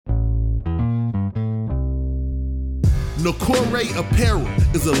Nakore Apparel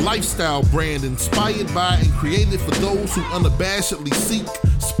is a lifestyle brand inspired by and created for those who unabashedly seek,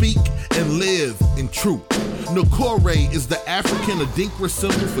 speak, and live in truth. Nakore is the African Adinkra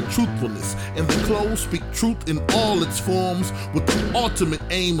symbol for truthfulness, and the clothes speak truth in all its forms with the ultimate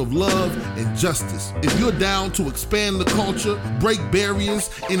aim of love and justice. If you're down to expand the culture, break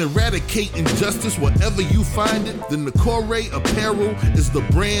barriers, and eradicate injustice wherever you find it, then Nakore Apparel is the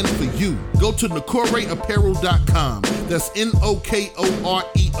brand for you. Go to NakoreApparel.com. That's NOKORE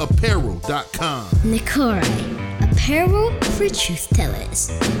Apparel.com. Nakore, apparel for truth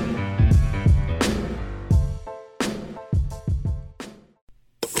tellers.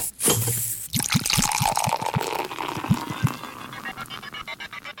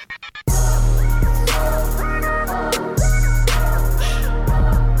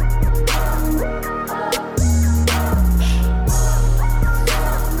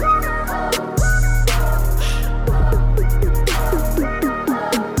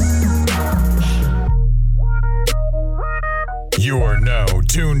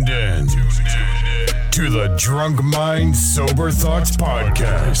 Tuned in to the Drunk Mind Sober Thoughts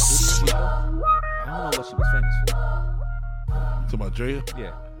Podcast. I don't know what she was famous for. Talking about Drea?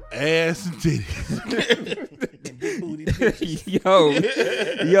 Yeah. Ass and titties. Yo.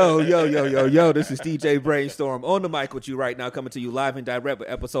 This is DJ Brainstorm on the mic with you right now, coming to you live and direct with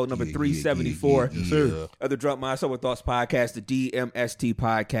episode number 374 of the Drunk Mind Sober Thoughts Podcast. The DMST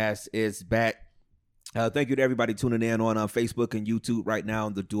Podcast is back. Thank you to everybody tuning in on Facebook and YouTube right now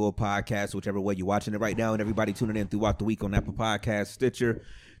on the Dual Podcast, whichever way you're watching it right now, and everybody tuning in throughout the week on Apple Podcast, Stitcher,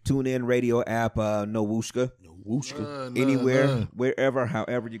 TuneIn Radio app, No Wooshka. Anywhere, wherever,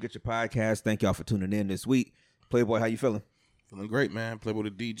 however you get your podcast. Thank y'all for tuning in this week. Playboy, how you feeling? Feeling great, man. Playboy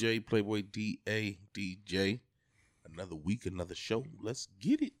the DJ, Playboy DJ. Another week, another show. Let's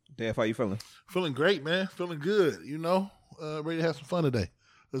get it. Dave, how you feeling? Feeling great, man. Feeling good. Ready to have some fun today.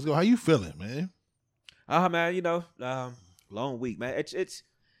 Let's go. How you feeling, man? Man, long week, man. It's.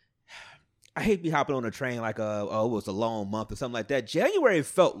 I hate to be hopping on a train like it was a long month or something like that. January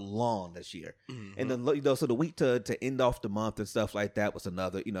felt long this year, and then so the week to end off the month and stuff like that was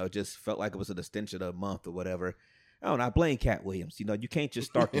another. It just felt like it was an extension of a month or whatever. I don't know. I blame Cat Williams. You can't just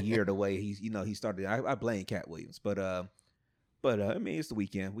start the year the way he started. I blame Cat Williams, but I mean it's the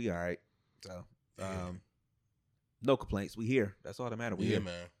weekend. We all right. So no complaints. We here. That's all that matters. We here,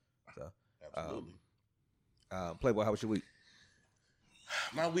 man. So absolutely. Playboy, how was your week?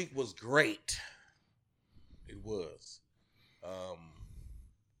 My week was great. It was.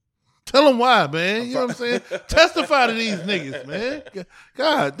 Tell them why, man. You know what I'm saying? Testify to these niggas, man.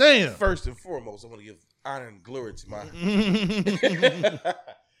 God damn. First and foremost, I want to give honor and glory to my.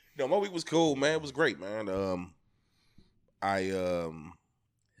 No, my week was cool, man. It was great, man. I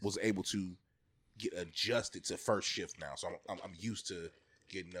was able to get adjusted to first shift now, so I'm used to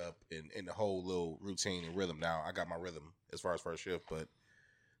getting up in the whole little routine and rhythm now. I got my rhythm as far as first shift, but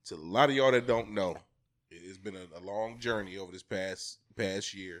to a lot of y'all that don't know, it's been a long journey over this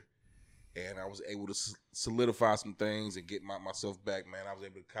past year, and I was able to solidify some things and get myself back, man. I was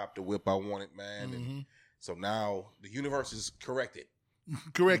able to cop the whip I wanted, man, and so now the universe is corrected.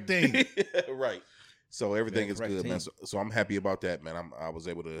 Correct thing. Right. So everything is good, team. man. So I'm happy about that, man. I was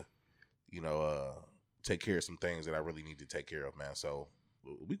able to, take care of some things that I really need to take care of, man. So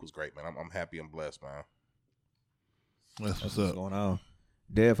the week was great, man. I'm happy. I'm blessed, man. That's what's What's up. going on?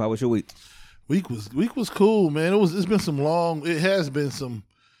 Dev, how was your week? Week was cool, man. It's been some long. It has been some.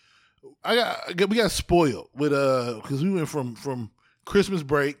 We got spoiled with because we went from Christmas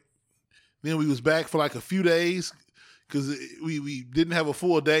break, then we was back for like a few days because we didn't have a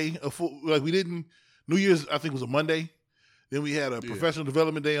full day. We didn't. New Year's I think was a Monday. Then we had a professional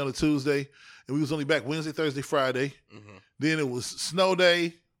development day on a Tuesday, and we was only back Wednesday, Thursday, Friday. Mm-hmm. Then it was snow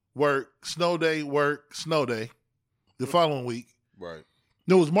day, work, snow day, work, snow day. The following week, Right.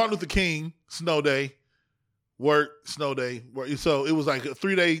 no, it was Martin Luther King, snow day, work, snow day, work. So it was like a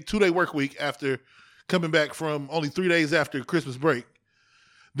 2-day work week after coming back from only 3 days after Christmas break.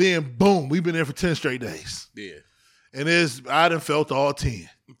 Then boom, we've been there for 10 straight days. Yeah. And I done felt all 10.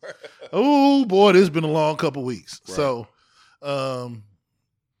 Oh boy, this has been a long couple weeks. Right. So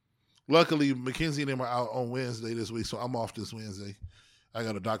luckily Mackenzie and them are out on Wednesday this week, so I'm off this Wednesday. I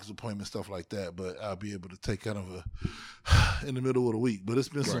got a doctor's appointment, stuff like that, but I'll be able to take kind of in the middle of the week. But it's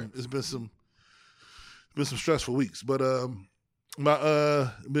been some stressful weeks. But I've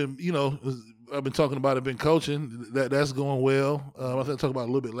been talking about it, been coaching. That's going well. I think I talked about it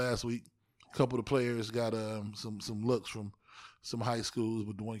a little bit last week. A couple of the players got some looks from some high schools,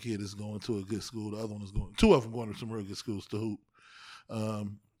 but the one kid is going to a good school. The other one is two of them going to some real good schools to hoop.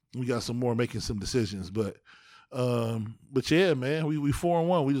 We got some more making some decisions, but But yeah, man, we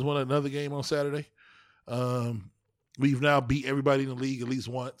 4-1. We just won another game on Saturday. We've now beat everybody in the league at least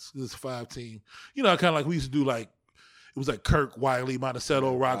once. It's a 5-team. You know, kind of like we used to do, like, it was like Kirk, Wiley,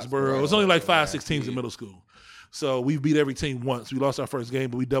 Monticello, Roxborough. It was only like 5-6 teams in middle school. So we beat every team once. We lost our first game,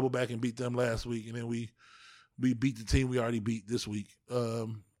 but we doubled back and beat them last week. And then we beat the team we already beat this week.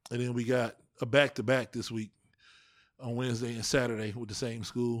 And then we got a back-to-back this week on Wednesday and Saturday with the same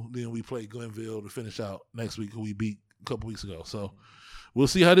school. Then we play Glenville to finish out next week, who we beat a couple weeks ago. So we'll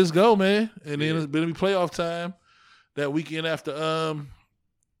see how this go, man. And then it's going to be playoff time that weekend after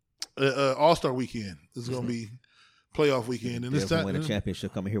All-Star weekend. It's going to be playoff weekend. And this time, win a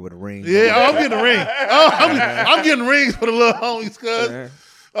championship coming here with a ring. Yeah, I'm getting a ring. I'm getting rings for the little homies, cuz.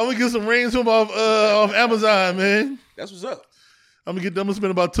 I'm going to get some rings from off Amazon, man. That's what's up. I'm gonna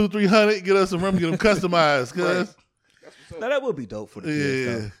spend about $200-300, get us some ring, get them customized, cuz. Right. Now that would be dope for the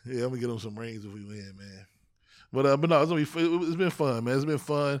kids. Yeah, I'm gonna get them some rings if we win, man. But no, it's been fun, man. It's been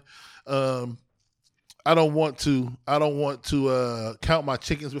fun. I don't want to count my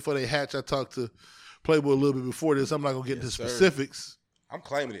chickens before they hatch. I talked to Playboy a little bit before this. I'm not gonna get into specifics. I'm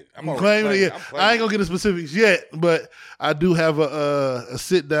claiming it. I'm claiming it. Yeah. I ain't gonna get into specifics yet, but I do have a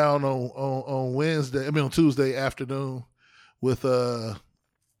sit down on Wednesday. I mean on Tuesday afternoon with a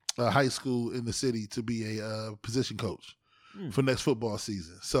high school in the city to be a position coach for next football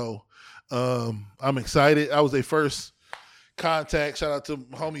season. So I'm excited. I was their first contact. Shout out to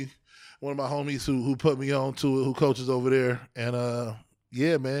one of my homies who put me on to it, who coaches over there. And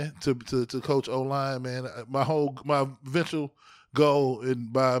yeah, man, to coach O-line, man. My eventual goal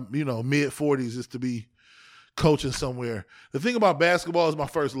by mid 40s is to be coaching somewhere. The thing about basketball is my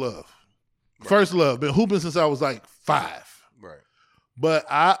first love. Right. First love. Been hooping since I was like 5. Right. But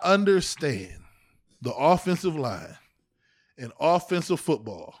I understand the offensive line and offensive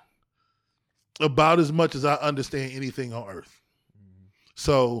football about as much as I understand anything on earth.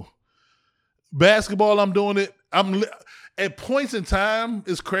 So basketball, I'm doing it. At points in time,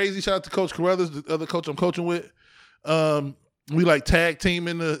 it's crazy. Shout out to Coach Carruthers, the other coach I'm coaching with. We like tag team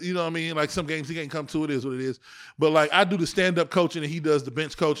in the, you know what I mean? Like some games he can't come to, it is what it is. But like I do the stand-up coaching and he does the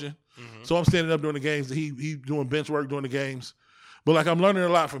bench coaching. Mm-hmm. So I'm standing up during the games and he doing bench work during the games. But like I'm learning a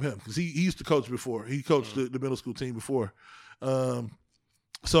lot from him because he used to coach before. He coached the middle school team before. So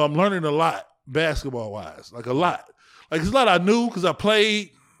I'm learning a lot basketball-wise, like a lot. Like it's a lot I knew because I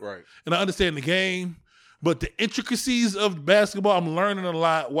played and I understand the game. But the intricacies of basketball, I'm learning a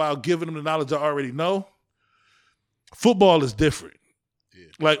lot while giving them the knowledge I already know. Football is different. Yeah.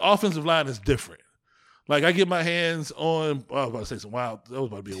 Like offensive line is different. Like I get my hands on. I was about to say some wild. That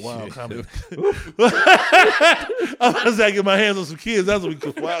was about to be a wild comment. I was about to say I get my hands on some kids. That's what we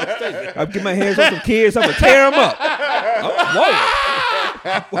call wild statement. I get my hands on some kids. I'm gonna tear them up.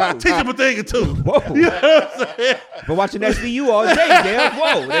 Whoa. Teach them a thing or two. Whoa. You know what I'm saying? Been watching SVU all day, damn.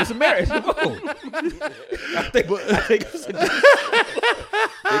 Whoa, there's some marriage. Whoa. I think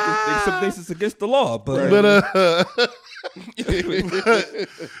some things is against the law, but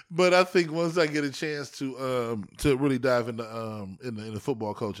I think once I get a chance to really dive into the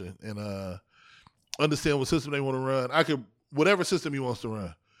football coaching and understand what system they want to run, whatever system he wants to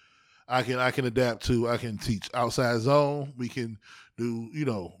run, I can adapt to. I can teach outside zone. We can do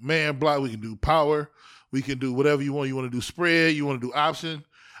man block. We can do power. We can do whatever you want. You want to do spread. You want to do option.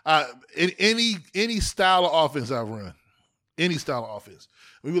 In any style of offense I run, any style of offense.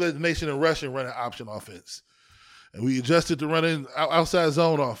 We let the nation in rushing run an option offense. And we adjusted to running outside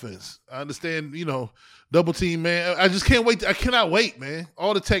zone offense. I understand, double team, man. I just can't wait. I cannot wait, man.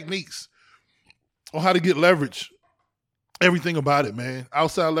 All the techniques on how to get leverage. Everything about it, man.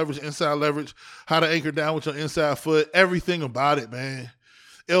 Outside leverage, inside leverage, how to anchor down with your inside foot. Everything about it, man.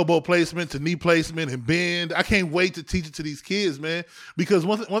 Elbow placement to knee placement and bend. I can't wait to teach it to these kids, man. Because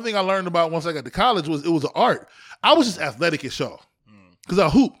one thing I learned about once I got to college was it was an art. I was just athletic as Shaw because I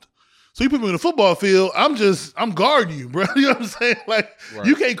hooped. So you put me in the football field, I'm guarding you, bro. You know what I'm saying? Like,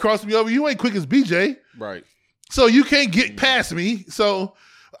 you can't cross me over. You ain't quick as BJ. Right. So you can't get past me. So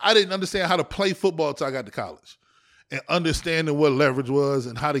I didn't understand how to play football until I got to college. And understanding what leverage was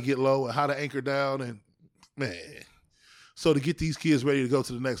and how to get low and how to anchor down. And, man, so to get these kids ready to go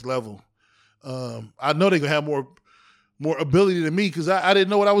to the next level, I know they're going to have more ability than me because I didn't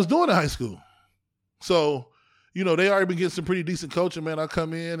know what I was doing in high school. So, they already been getting some pretty decent coaching, man. I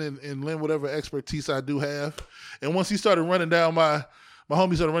come in and lend whatever expertise I do have. And once he started running down my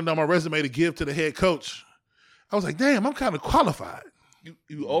homie started running down my resume to give to the head coach, I was like, damn, I'm kind of qualified.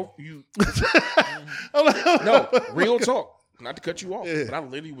 No, real talk. Not to cut you off, but I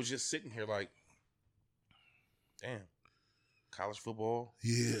literally was just sitting here like, damn, college football.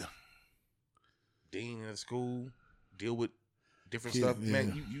 Yeah. dean of the school, deal with different stuff. Yeah.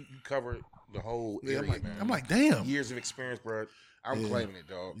 Man, you cover the whole area, man. I'm like, damn. Years of experience, bro. I'm claiming it,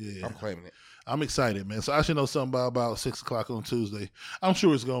 dog. Yeah. I'm claiming it. I'm excited, man. So I should know something by about 6 o'clock on Tuesday. I'm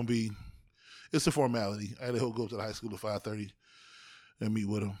sure it's gonna be. It's a formality. I had to go up to the high school at 5:30 and meet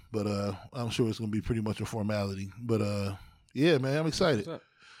with them, but I'm sure it's gonna be pretty much a formality. But yeah, man, I'm excited.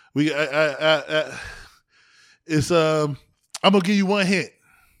 It's I'm gonna give you one hint.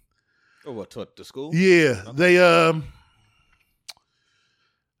 Oh, what, to the school? Yeah, Okay.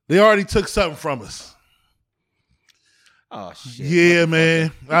 they already took something from us. Oh shit. Yeah,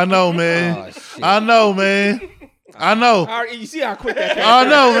 man. I know, man. Oh, shit. I know, man. I know. You see how quick that came? I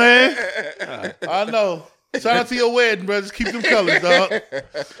know, man. I know. Shout out to your wedding, bro. Just keep them colors, dog.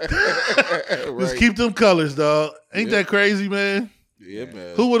 Just keep them colors, dog. Ain't that crazy, man? Yeah,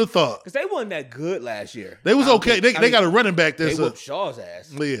 man. Who would have thought? Because they wasn't that good last year. They was okay. They got a running back They that's whooped Shaw's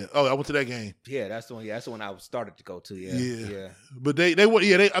ass. yeah. Oh, I went to that game. Yeah, that's the one. Yeah, that's the one I started to go to. Yeah, Yeah. But they were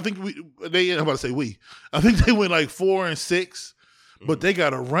I think I'm about to say we. I think they went like 4-6, but they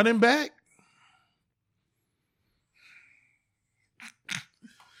got a running back.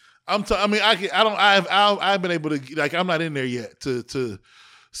 I've been able to, like, I'm not in there yet to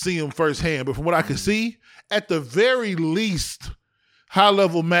see him firsthand, but from what I can see, at the very least, high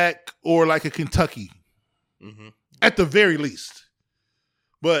level MAC or like a Kentucky, at the very least.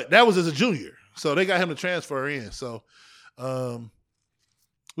 But that was as a junior, so they got him to transfer in. So we'll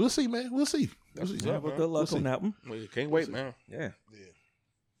see, man. We'll see. Yeah, well, good luck on that one. Well, you can't wait, man. Yeah.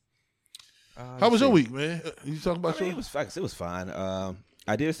 How was your week, man? You talking about It was fine.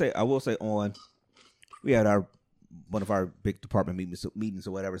 I will say we had one of our big department meetings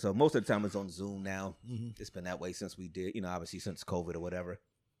or whatever. So most of the time it's on Zoom now. It's been that way since we did, obviously since COVID or whatever.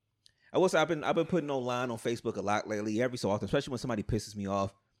 I will say I've been putting online on Facebook a lot lately, every so often, especially when somebody pisses me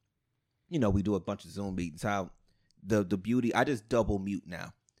off. We do a bunch of Zoom meetings. How the beauty, I just double mute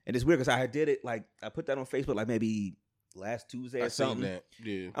now. And it's weird because I did it, like, I put that on Facebook like maybe last Tuesday or something. That.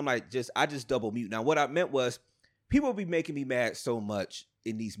 Yeah. I'm like, I just double mute. Now, what I meant was people be making me mad so much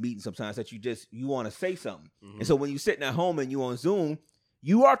in these meetings sometimes that you want to say something. And so when you're sitting at home and you on Zoom,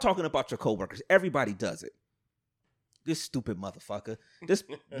 you are talking about your coworkers. Everybody does it. This stupid motherfucker. This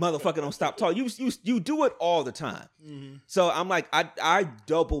motherfucker don't stop talking. You do it all the time. So I'm like, I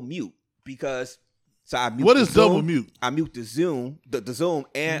double mute because I mute. What is double mute? I mute the Zoom, the Zoom,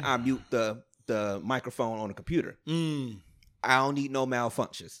 and I mute the microphone on the computer. I don't need no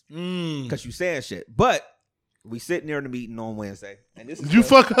malfunctions because you saying shit. But we sitting there in the meeting on Wednesday, and this is Did you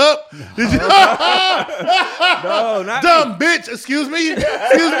fuck up? Did you? No, not dumb bitch. Excuse me,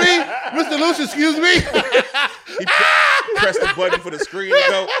 Mr. Lucius. Excuse me. He pressed the button for the screen to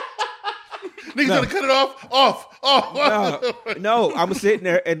go. Niggas gonna cut it off. No, I'm sitting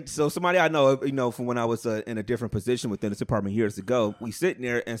there, and so somebody I know, from when I was in a different position within this department years ago, we sitting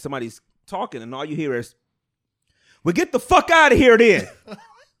there, and somebody's talking, and all you hear is, "Well, get the fuck out of here, then."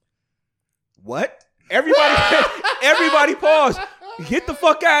 What? Everybody pause. Get the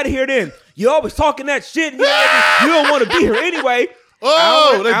fuck out of here, then. You always talking that shit, and you don't want to be here anyway.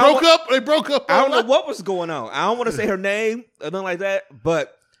 Oh, they broke up. I don't know what was going on. I don't want to say her name or nothing like that,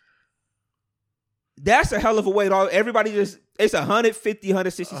 but that's a hell of a way. Everybody it's 150,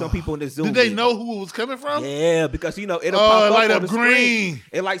 160 some people in this Zoom. Did they know who it was coming from? Yeah, because it'll pop up light on up the green. Screen.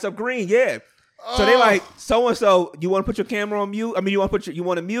 It lights up green, yeah. So they like so and so. You want to put your camera on mute? I mean, you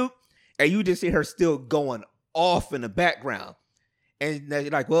want to mute, and you just see her still going off in the background, and they're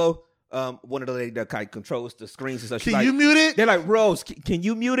like, well. One of the ladies that kind of controls the screens and stuff. Can you mute it? They're like, Rose, can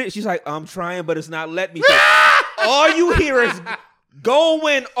you mute it? She's like, I'm trying, but it's not letting me. All you hear is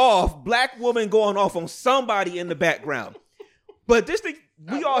going off, black woman going off on somebody in the background. But this thing,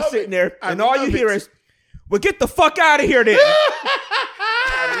 we all sitting there, and all you hear is, well, get the fuck out of here then.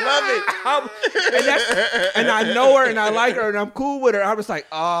 I love it. And I know her, and I like her, and I'm cool with her. I was like,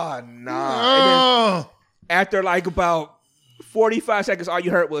 oh, nah. And then after like about 45 seconds, all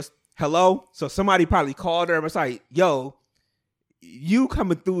you heard was, hello? So somebody probably called her and was like, yo, you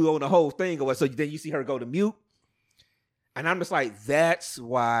coming through on the whole thing or what? So then you see her go to mute. And I'm just like, that's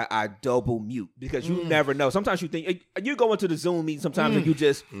why I double mute. Because you never know. Sometimes you think, you go into the Zoom meeting sometimes and you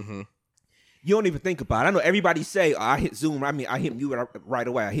just, you don't even think about it. I know everybody say, I hit Zoom, I hit mute right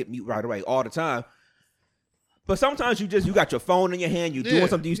away. I hit mute right away all the time. But sometimes you got your phone in your hand, you're doing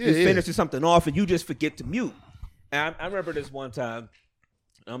something, you finishing something off and you just forget to mute. And I remember this one time,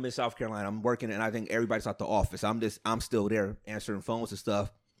 I'm in South Carolina. I'm working, and I think everybody's out the office. I'm still there answering phones and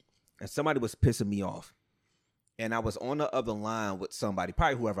stuff. And somebody was pissing me off. And I was on the other line with somebody,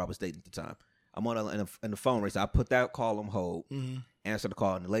 probably whoever I was dating at the time. I'm in the phone race. I put that call on hold, answer the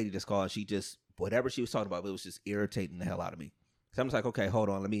call, and the lady just called. And she just whatever she was talking about, it was just irritating the hell out of me. So I'm just like, okay, hold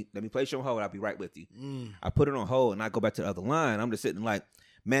on, let me place you on hold. I'll be right with you. I put it on hold and I go back to the other line. I'm just sitting like,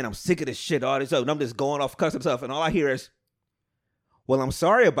 man, I'm sick of this shit, all this stuff. And I'm just going off cussing stuff, and all I hear is, well, I'm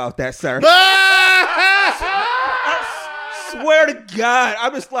sorry about that, sir. I swear to God,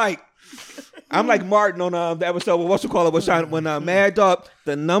 I'm like Martin on the episode with what's it called when Mad Dog,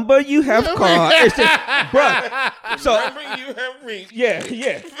 the number you have called, it's just, bruh. So Number you have reached. yeah.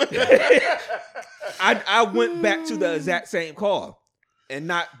 I went back to the exact same call and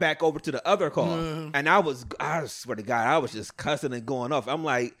not back over to the other call, and I swear to God, I was just cussing and going off. I'm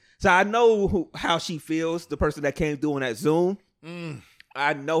like, so I know how she feels, the person that came through on that Zoom.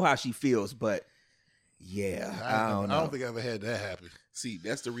 I know how she feels, but yeah, I don't know. I don't think I ever had that happen. See,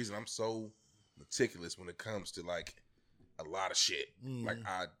 that's the reason I'm so meticulous when it comes to like a lot of shit. Like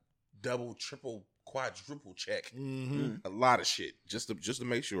I double, triple, quadruple check a lot of shit just to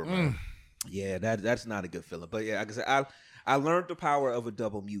make sure, man. Yeah, that's not a good feeling. But yeah, like I said, I learned the power of a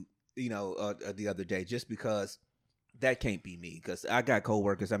double mute, the other day, just because that can't be me. Because I got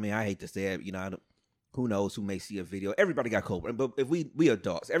coworkers. I mean, I hate to say it, who knows who may see a video. Everybody got coworkers, but if we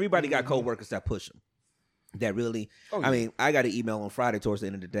adults, everybody got coworkers that push them. That really, I mean, I got an email on Friday towards the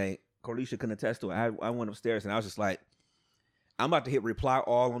end of the day. Corlisha can attest to it. I went upstairs and I was just like, I'm about to hit reply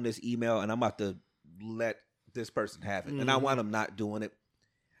all on this email and I'm about to let this person have it. And I wound up not doing it.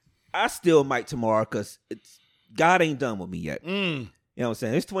 I still might tomorrow because God ain't done with me yet. You know what I'm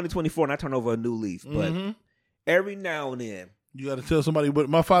saying? It's 2024 and I turn over a new leaf. But every now and then. You got to tell somebody. But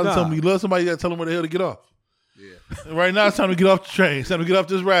my father told me, you love somebody, you got to tell them where the hell to get off. Yeah. And right now it's time to get off the train. It's time to get off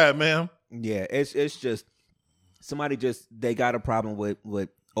this ride, man. Yeah, it's just somebody they got a problem with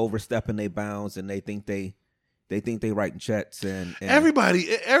overstepping their bounds, and they think they writing checks and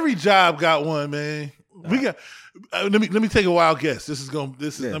every job got one, man. We got. Let me take a wild guess.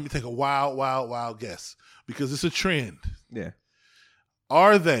 Let me take a wild guess because it's a trend. Yeah.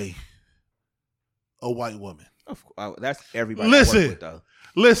 Are they a white woman? Of course, that's everybody.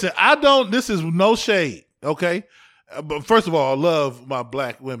 Listen. I don't. This is no shade, okay. But first of all, I love my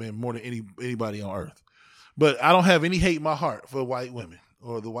black women more than anybody on earth. But I don't have any hate in my heart for white women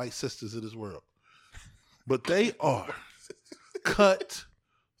or the white sisters of this world. But they are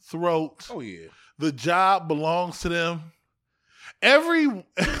cutthroat. Oh, yeah. The job belongs to them. A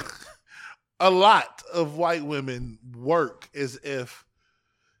lot of white women work as if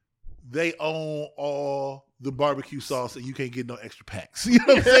they own all the barbecue sauce and you can't get no extra packs. You know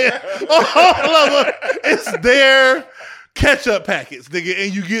what I'm saying? All of them, it's their ketchup packets, nigga,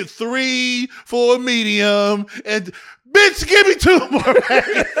 and you get 3 for a medium, and bitch, give me 2 more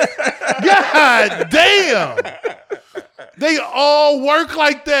packets. God damn. They all work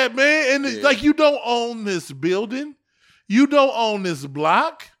like that, man. And like, you don't own this building. You don't own this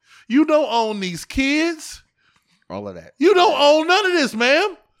block. You don't own these kids. All of that. You don't own none of this,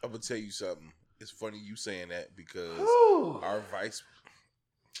 ma'am. I'm gonna tell you something. It's funny you saying that because our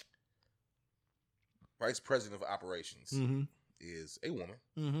vice president of operations is a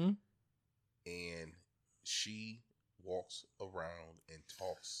woman, and she walks around and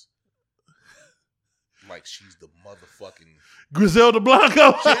talks like she's the motherfucking Griselda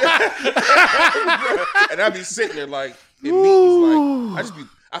Blanco. And I be sitting there like, it means like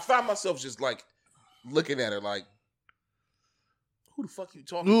I find myself just like looking at her like, who the fuck you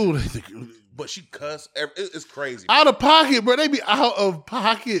talking to? But she cuss. It's crazy. Out of pocket, bro. They be out of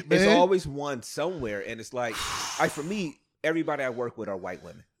pocket, man. There's always one somewhere, and it's like, for me, everybody I work with are white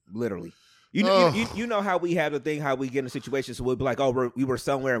women, literally. You know how we have the thing, how we get in situations so we'll be like, oh, we were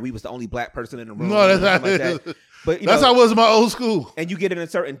somewhere and we was the only black person in the room. No, that's not like that. But that's how it was in my old school. And you get it in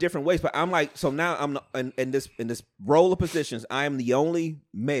certain different ways. But I'm like, so now I'm in this role of positions. I am the only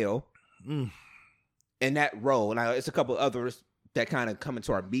male in that role, and it's a couple others that kind of come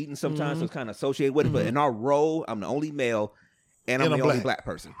into our meetings sometimes, so it's kind of associated with it. But in our role, I'm the only male, and I'm the only black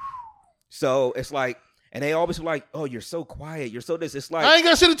person. So it's like, and they always like, oh, you're so quiet. You're so this. It's like, I ain't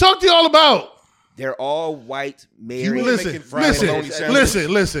got shit to talk to y'all about. They're all white, married. Listen.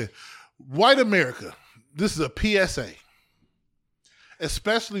 White America, this is a PSA.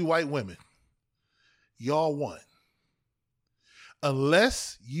 Especially white women. Y'all won.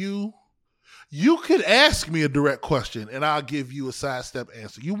 Unless you could ask me a direct question and I'll give you a sidestep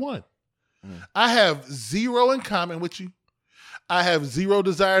answer. You won. I have 0 in common with you. I have 0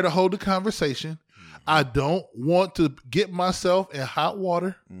 desire to hold a conversation. I don't want to get myself in hot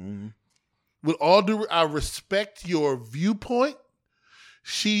water. With all due, I respect your viewpoint.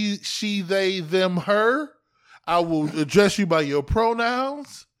 She, they, them, her. I will address you by your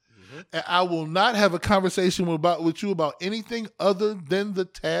pronouns. and I will not have a conversation with you about anything other than the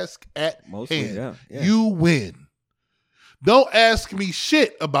task at hand. Yeah. You win. Don't ask me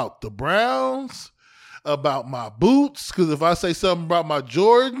shit about the Browns, about my boots, because if I say something about my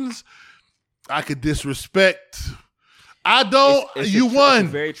Jordans, I could disrespect. I don't. You won. It's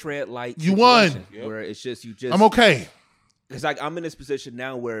a very tread light. You won. Where it's just you just. I'm okay. It's like I'm in this position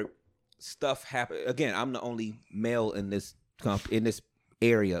now where stuff happen. Again, I'm the only male in this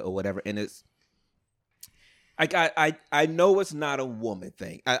area or whatever, and it's like I know it's not a woman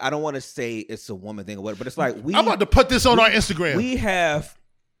thing. I don't want to say it's a woman thing or whatever, but it's like I'm about to put this on our Instagram. We have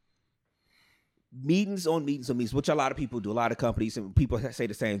meetings on meetings, which a lot of people do. A lot of companies and people say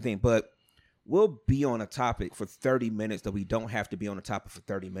the same thing, but we'll be on a topic for 30 minutes that we don't have to be on a topic for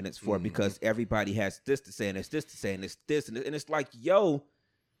 30 minutes for because everybody has this to say and it's this to say and it's this and it's like, yo,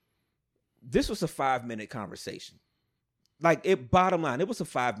 this was a 5-minute conversation. Like, bottom line, it was a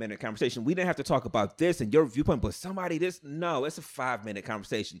 5-minute conversation. We didn't have to talk about this and your viewpoint, but somebody no, it's a 5-minute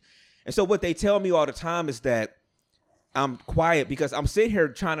conversation. And so what they tell me all the time is that I'm quiet because I'm sitting here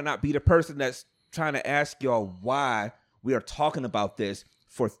trying to not be the person that's trying to ask y'all why we are talking about this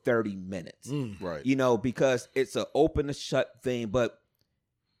for 30 minutes. Right. You know, because it's an open to shut thing, but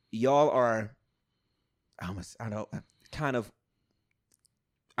y'all are, I don't want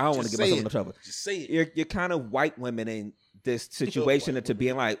to get myself into trouble. Just say it. You're kind of white women in this situation into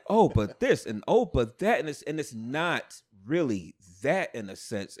being like, oh, but this and oh, but that, and it's not really that in a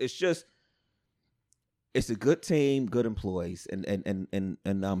sense. It's just, it's a good team, good employees, and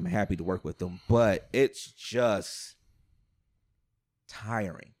I'm happy to work with them. But it's just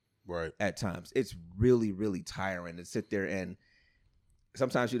tiring, right? At times, it's really, really tiring to sit there and.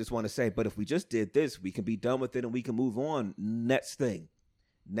 Sometimes you just want to say, but if we just did this, we can be done with it and we can move on. Next thing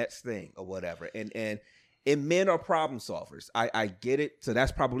or whatever. And men are problem solvers. I get it. So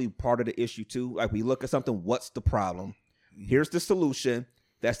that's probably part of the issue too. Like we look at something, what's the problem? Here's the solution.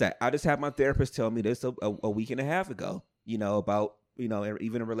 That's that. I just had my therapist tell me this a week and a half ago, about,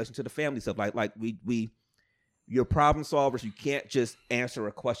 even in relation to the family stuff. Like you're problem solvers. You can't just answer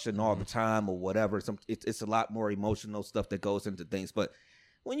a question all the time or whatever. It's a lot more emotional stuff that goes into things. But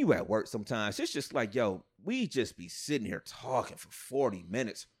when you at work sometimes, it's just like, yo, we just be sitting here talking for 40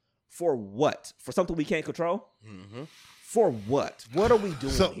 minutes. For what? For something we can't control? Mm-hmm. For what? What are we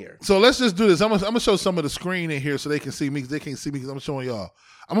doing here? So let's just do this. I'm gonna show some of the screen in here so they can see me. They can't see me because I'm showing y'all.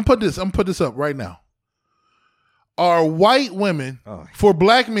 I'm gonna put this up right now. Are white women, for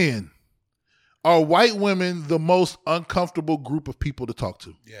black men, are white women the most uncomfortable group of people to talk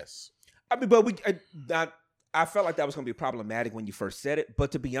to? Yes. I mean, but I felt like that was going to be problematic when you first said it.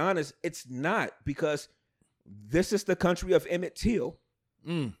 But to be honest, it's not, because this is the country of Emmett Till.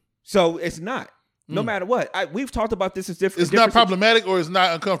 So it's not. No matter what. We've talked about this as different. It's not problematic or it's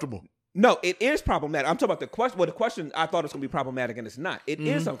not uncomfortable? No, it is problematic. I'm talking about the question. Well, the question, I thought it was going to be problematic, and it's not. It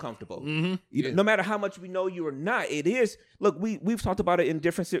is uncomfortable. No matter how much we know you or not, it is. Look, we've talked about it in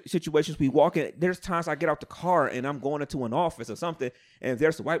different situations. We walk in. There's times I get out the car and I'm going into an office or something, and if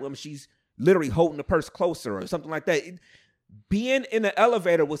there's a white woman, she's literally holding the purse closer or something like that. Being in an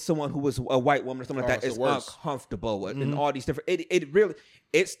elevator with someone who was a white woman or something like that is uncomfortable. And all these different.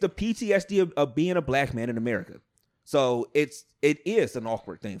 It's the PTSD of being a black man in America. So it is an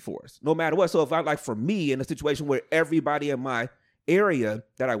awkward thing for us, no matter what. So if I, like, for me, in a situation where everybody in my area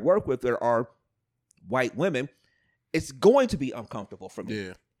that I work with, there are white women, it's going to be uncomfortable for me.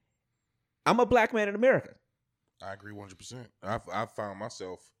 Yeah. I'm a black man in America. I agree 100%. I found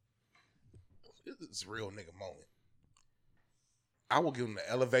myself, it's a real nigga moment. I will get in the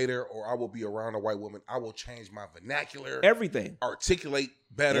elevator or I will be around a white woman. I will change my vernacular. Everything. Articulate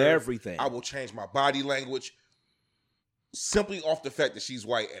better. Everything. I will change my body language. Simply off the fact that she's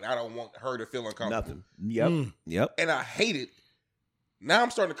white and I don't want her to feel uncomfortable. Nothing. Yep. And I hate it. Now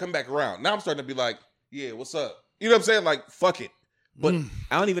I'm starting to come back around. Now I'm starting to be like, yeah, what's up? You know what I'm saying? Like, fuck it. But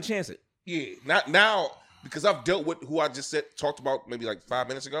I don't even chance it. Yeah. Not now, because I've dealt with who I just talked about maybe like 5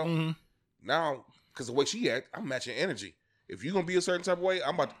 minutes ago. Now, because the way she act, I'm matching energy. If you're going to be a certain type of way,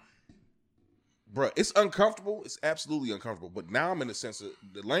 I'm about to... Bruh, it's uncomfortable. It's absolutely uncomfortable. But now I'm in the sense of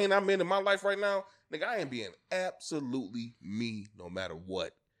the lane I'm in my life right now, nigga, I am being absolutely me no matter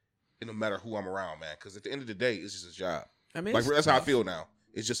what. And no matter who I'm around, man. Because at the end of the day, it's just a job. I mean, like, that's how I feel now.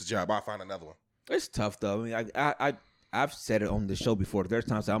 It's just a job. I'll find another one. It's tough, though. I mean, I've said it on the show before. There's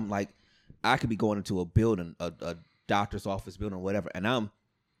times I'm like, I could be going into a building, a doctor's office building or whatever, and I'm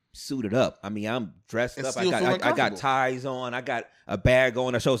suited up. I mean, I'm dressed And up. still I feeling got comfortable. ties on. I got a bag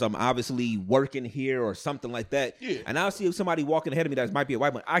on that shows I'm obviously working here or something like that. Yeah. And I'll see somebody walking ahead of me that might be a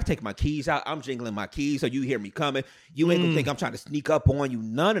white man. I take my keys out. I'm jingling my keys so you hear me coming. You ain't gonna think I'm trying to sneak up on you.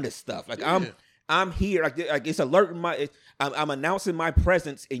 None of this stuff. Like I'm here. Like it's alerting I'm announcing my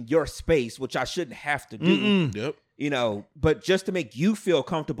presence in your space, which I shouldn't have to do. Yep. You know, but just to make you feel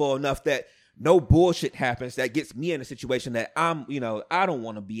comfortable enough that no bullshit happens that gets me in a situation that I don't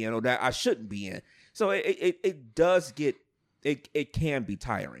want to be in or that I shouldn't be in. So it does get, it can be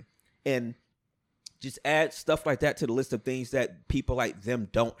tiring. And just add stuff like that to the list of things that people like them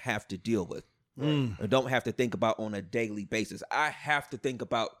don't have to deal with or don't have to think about on a daily basis. I have to think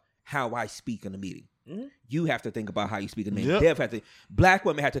about how I speak in a meeting. You have to think about how you speak in a meeting. Yep. Black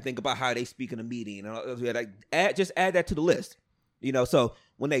women have to think about how they speak in a meeting. And just add that to the list. You know, so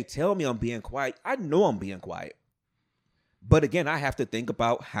when they tell me I'm being quiet, I know I'm being quiet. But again, I have to think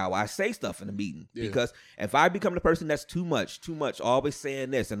about how I say stuff in a meeting. Yeah. Because if I become the person that's too much, always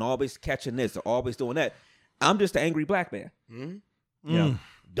saying this and always catching this or always doing that, I'm just an angry black man. You know,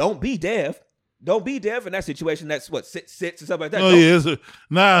 don't be Dev. Don't be Dev in that situation. That's what sits and stuff like that. Oh yeah,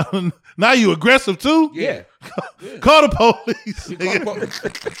 now you aggressive too. Yeah. Call the police.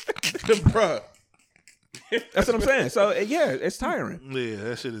 Bruh. That's what I'm saying. So yeah, it's tiring. Yeah,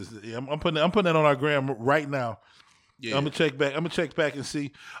 that shit is. Yeah, I'm putting that on our gram right now. Yeah. I'm gonna check back and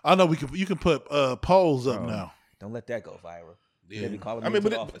see. I know you can put polls up now. Don't let that go viral. Yeah. They be calling me to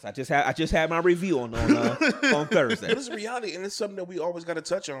the office. I just had my review on Thursday. But it's a reality, and it's something that we always got to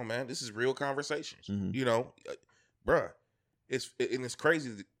touch on, man. This is real conversations. You know, bruh. It's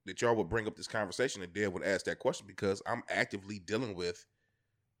crazy that y'all would bring up this conversation and Dad would ask that question because I'm actively dealing with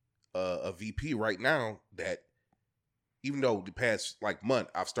a VP right now that, even though the past month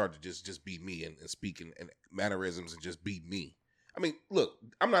I've started to just be me and speak in mannerisms and just be me. I mean, look,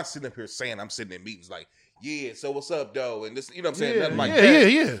 I'm not sitting up here saying I'm sitting in meetings like, yeah, so what's up, though? And this, you know what I'm saying? Nothing like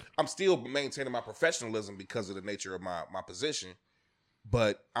that. Yeah. I'm still maintaining my professionalism because of the nature of my position,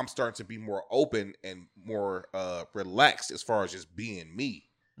 but I'm starting to be more open and more relaxed as far as just being me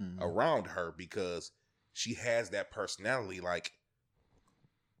around her because she has that personality like,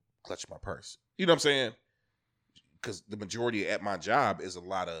 clutch my purse. You know what I'm saying? Because the majority at my job is a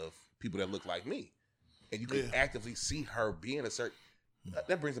lot of people that look like me. And you can actively see her being a certain...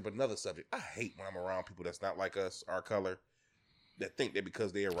 That brings up another subject. I hate when I'm around people that's not like us, our color, that think that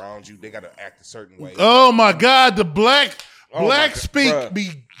because they're around you, they got to act a certain way. Oh my God, the black speak bruh.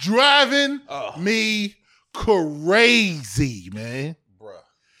 be driving me crazy, man. Bruh.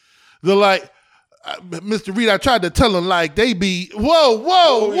 They're like, Mr. Reed, I tried to tell them like they be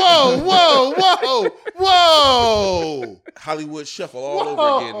whoa. Hollywood shuffle all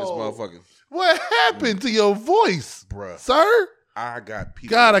over again, this motherfucker. What happened to your voice, Bruh. sir? I got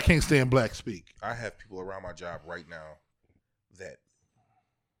people. God, I can't stand black speak. I have people around my job right now that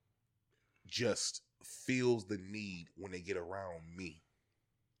just feels the need when they get around me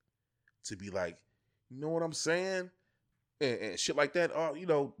to be like, you know what I'm saying? And shit like that. You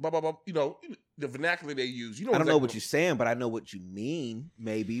know, blah, blah, blah. You know, the vernacular they use. You know, I don't know exactly what you're saying, but I know what you mean,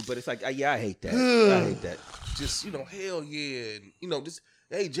 maybe. But it's like, yeah, I hate that. I hate that. Just, you know, hell yeah. And, you know, just,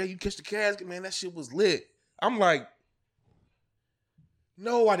 hey, Jay, you catch the casket, man. That shit was lit. I'm like,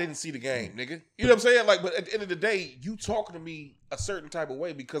 no, I didn't see the game, nigga. You know what I'm saying? Like, but at the end of the day, you talking to me a certain type of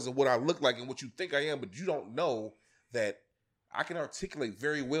way because of what I look like and what you think I am, but you don't know that I can articulate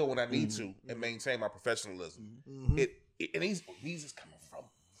very well when I need to and maintain my professionalism. And these is coming from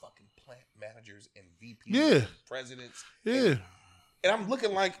fucking plant managers and VPs and presidents. Yeah. And I'm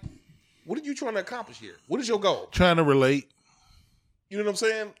looking like, what are you trying to accomplish here? What is your goal? Trying to relate. You know what I'm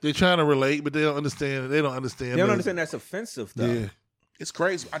saying? They're trying to relate, but they don't understand. They don't understand. They don't understand that's offensive, though. Yeah. It's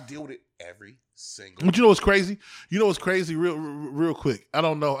crazy. I deal with it every single But you know what's crazy? Real quick. I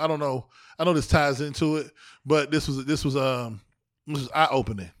don't know. I know this ties into it, but this was eye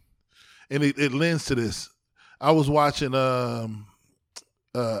opening, and it lends to this. I was watching Inside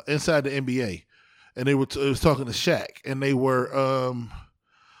the NBA, and it was talking to Shaq, and they were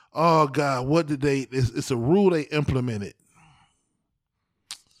oh God, what did they? It's a rule they implemented.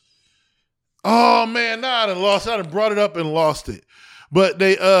 Oh man, I done lost. I done brought it up and lost it. But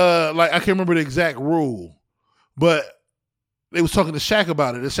they I can't remember the exact rule, but they was talking to Shaq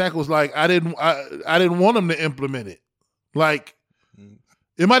about it. And Shaq was like, I didn't want him to implement it. Like,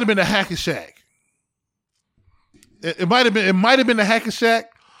 it might have been the Hacker Shaq. It might have been the Hacker Shaq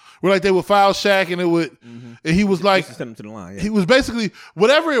where like they would foul Shaq and it would and he was like, Send him to the line. Yeah. he was basically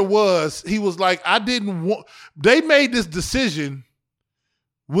whatever it was. He was like, I didn't want. They made this decision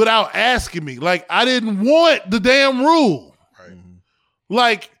without asking me. Like, I didn't want the damn rule. Right.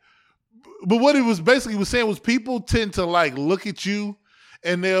 Like, But what he was basically saying was people tend to like look at you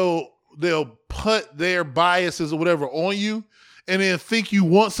and they'll put their biases or whatever on you and then think you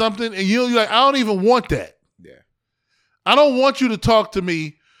want something and you're like, I don't even want that. Yeah. I don't want you to talk to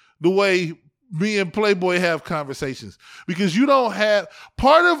me the way me and Playboy have conversations, because you don't have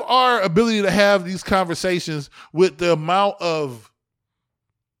part of our ability to have these conversations with the amount of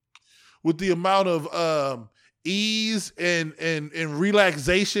ease and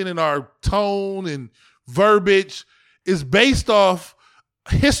relaxation in our tone and verbiage is based off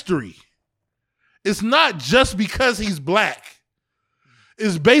history. It's not just because he's black.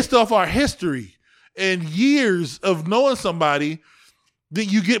 It's based off our history and years of knowing somebody. Then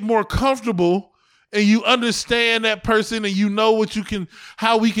you get more comfortable and you understand that person and you know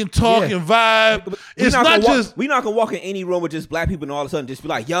how we can talk and vibe. It's not just we're not gonna walk in any room with just black people and all of a sudden just be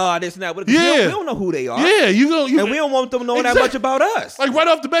like, y'all, this and that. We don't know who they are. Yeah, and we don't want them knowing that much about us. Like right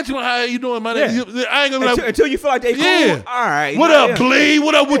off the bat, you know, how you doing, my name? I ain't gonna be like until you feel like they cool. All right. What up, Blee?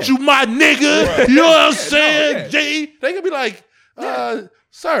 What up with you, my nigga? Right. You know what I'm saying? G. They can be like,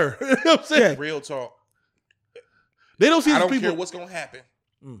 sir. You know what I'm saying? Real talk. They don't see. I don't care what's gonna happen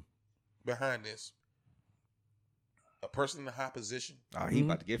behind this. A person in a high position. Oh, he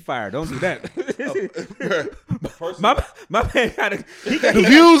about to get fired. Don't do that. my man the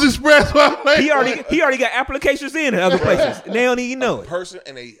views expressed. He already got applications in other places. And they don't even know it. A person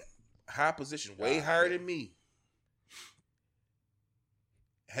in a high position, way higher than me,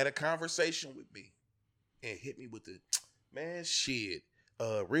 had a conversation with me and hit me with the man shit.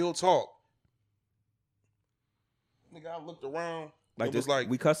 Real talk. Nigga, I looked around. Like this, like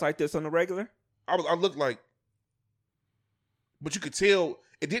we cuss like this on the regular. I looked like, but you could tell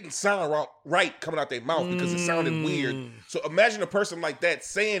it didn't sound right coming out their mouth because it sounded weird. So imagine a person like that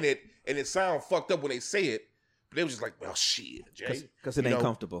saying it and it sound fucked up when they say it, but they was just like, well, shit, Jay, because it ain't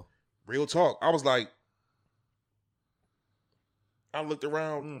comfortable. Real talk. I was like, I looked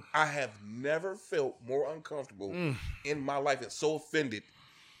around. I have never felt more uncomfortable in my life and so offended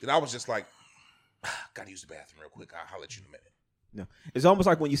that I was just like, gotta use the bathroom real quick. I'll holler at you in a minute. No, it's almost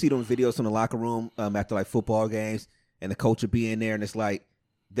like when you see them videos from the locker room after like football games, and the coach will be in there, and it's like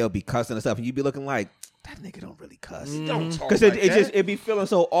they'll be cussing and stuff, and you be looking like that nigga don't really cuss. Don't talk because it be feeling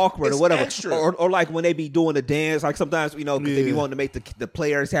so awkward it's or whatever, extra. or like when they be doing the dance, like sometimes they be wanting to make the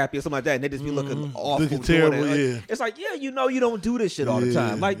players happy or something like that, and they just be looking awful, looking terrible. Like, it's like you don't do this shit all the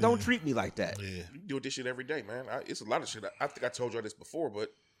time. Like don't treat me like that. Yeah. You deal with this shit every day, man. It's a lot of shit. I think I told y'all this before,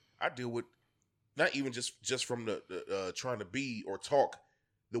 but I deal with not even just from the trying to be or talk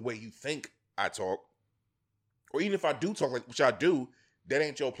the way you think I talk, or even if I do talk like which I do, that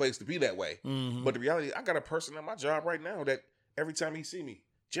ain't your place to be that way. Mm-hmm. But the reality, I got a person at my job right now that every time he see me,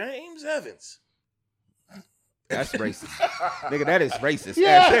 James Evans. That's racist. Nigga, that is racist.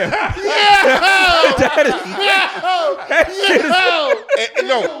 Yeah.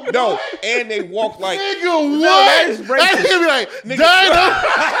 No. And they walk like, nigga, what? No, that is racist. That be like,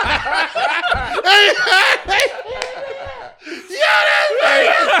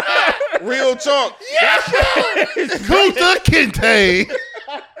 Dino. Real talk. Kunta Kinte.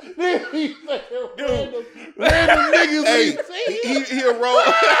 Random niggas. Hey, he a roll.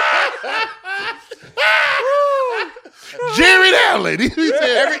 Jared Allen. He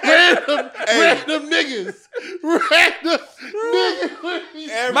said random niggas. Random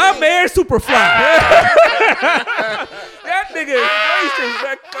niggas. My man Superfly. That nigga is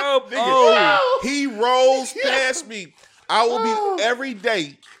racist. He rolls past me. I will be every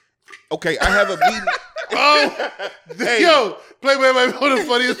day. Okay, I have a meeting. Yo, Playboy might be one of the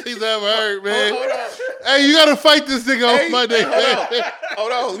funniest things I ever heard, man. Hey, you gotta fight this nigga on Monday.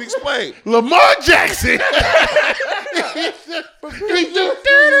 Hold on, let me explain. Lamar Jackson.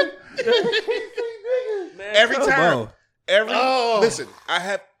 Every time. Listen, I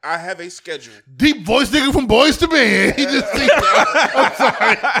have a schedule. Deep voice nigga from Boys to Men. He just I'm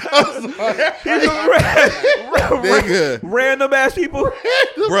sorry. Nigga. Random ass people.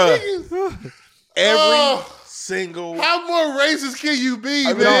 Bruh. Every single. How more racist can you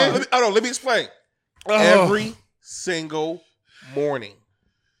be, man? Let me explain. Every single morning,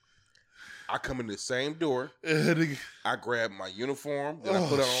 I come in the same door. I grab my uniform that I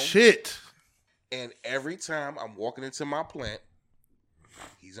put on. Shit. And every time I'm walking into my plant,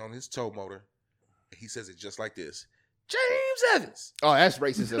 he's on his tow motor. He says it just like this. James Evans. Oh, that's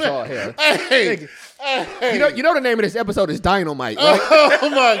racist as all hell. Hey. You know the name of this episode is Dynomite, right? Oh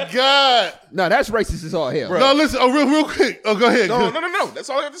my God. No, that's racist as all hell. Bro. No, listen. Oh, real quick. Oh, go ahead. No. That's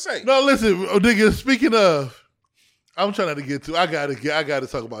all I have to say. No, listen, nigga. Speaking of, I'm trying not to get to. I gotta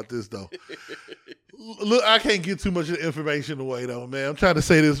talk about this though. Look, I can't get too much of the information away though, man. I'm trying to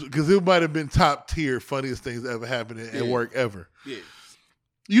say this because it might have been top tier funniest things that ever happened at work ever. Yeah.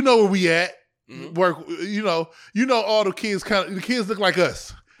 You know where we at. Mm-hmm. Work, you know all the kids the kids look like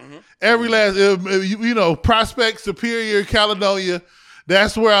us. Mm-hmm. Every last, Prospect, Superior, Caledonia,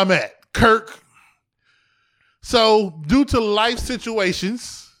 that's where I'm at. Kirk. So due to life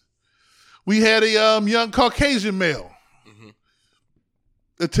situations, we had a young Caucasian male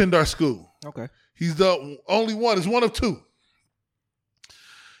attend our school. Okay. He's the only one. It's one of two.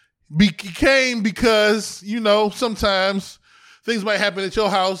 He came because, sometimes things might happen at your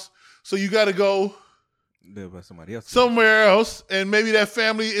house. So you got to go live with somebody else somewhere else, and maybe that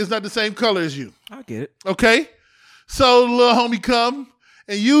family is not the same color as you. I get it. Okay? So little homie come,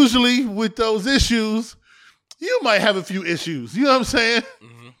 and usually with those issues, you might have a few issues. You know what I'm saying?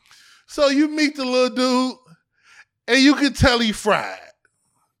 Mm-hmm. So you meet the little dude, and you can tell he fried.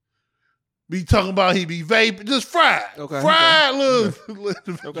 Be talking about he be vaping, just fried. Okay. Fried little.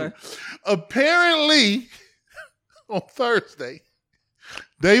 Okay. Apparently, on Thursday,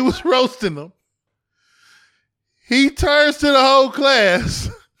 they was roasting him. He turns to the whole class.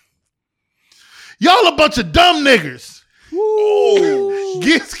 Y'all a bunch of dumb niggers. Woo.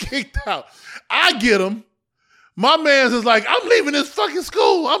 Gets kicked out. I get him. My man's is like, I'm leaving this fucking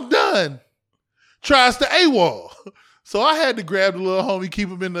school. I'm done. Tries to AWOL. So I had to grab the little homie, keep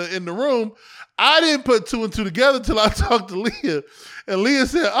him in the room. I didn't put two and two together till I talked to Leah. And Leah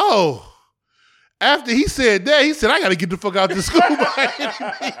said, oh, after he said that, he said, I got to get the fuck out of the school by any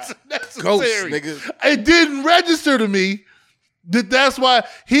means necessary. Ghost, nigga. It didn't register to me that's why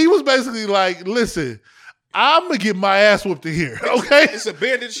he was basically like, listen, I'm going to get my ass whooped in here, okay? It's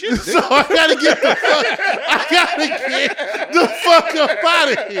abandoned shit. So I got to get the fuck up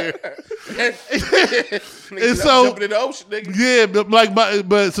out of here. And so, jumping in the ocean, nigga. Yeah,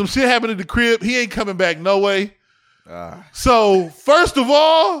 but some shit happened at the crib. He ain't coming back no way. So, first of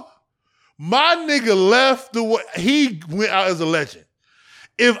all, my nigga left the way. He went out as a legend.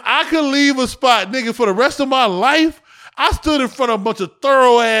 If I could leave a spot, nigga, for the rest of my life, I stood in front of a bunch of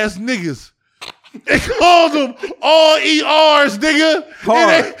thorough-ass niggas. They called them all ERs, nigga.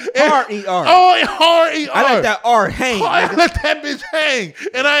 Hard ER. All hard ER. I let that R hang. I let that bitch hang,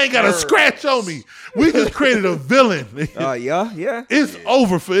 and I ain't got a scratch on me. We just created a villain. Yeah. It's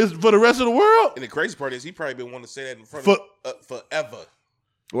over for the rest of the world. And the crazy part is he probably been wanting to say that in front of forever.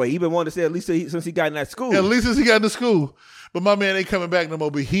 Well, he been wanting to say at least since he got in that school. At least since he got in the school. But my man ain't coming back no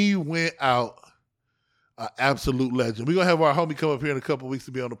more. But he went out an absolute legend. We're going to have our homie come up here in a couple of weeks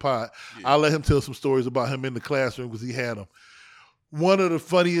to be on the pod. Yeah. I'll let him tell some stories about him in the classroom because he had them. One of the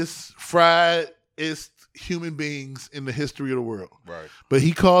funniest, friedest human beings in the history of the world. Right. But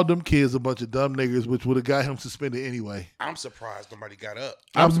he called them kids a bunch of dumb niggers, which would have got him suspended anyway. I'm surprised nobody got up.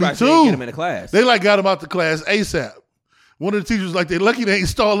 I'm surprised they didn't get him in the class. They got him out the class ASAP. One of the teachers was like, they lucky they ain't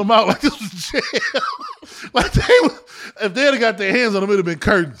stalled him out like this was jail. If they had got their hands on him, it would have been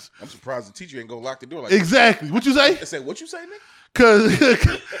curtains. I'm surprised the teacher ain't go lock the door like exactly. That. What you say? I said, what you say,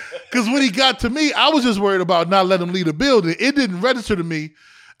 nigga? Because when he got to me, I was just worried about not letting him leave the building. It didn't register to me.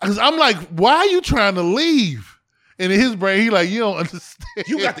 Because I'm like, why are you trying to leave? And in his brain, he like, you don't understand.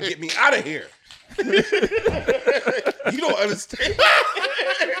 You got to get me out of here. You don't understand.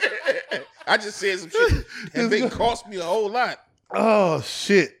 I just said some shit that cost me a whole lot. Oh,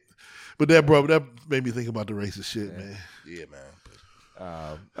 shit. But that made me think about the racist shit, man. Yeah, man.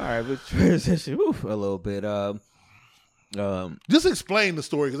 All right, we'll transition a little bit. Just explain the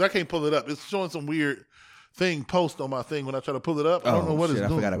story because I can't pull it up. It's showing some weird thing post on my thing when I try to pull it up. I don't know what it's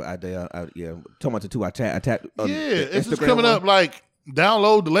doing. I forgot. Talking about the two. I tapped. It's just coming up like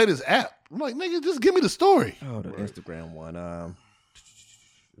download the latest app. I'm like, nigga, just give me the story. Oh, the Instagram one. Let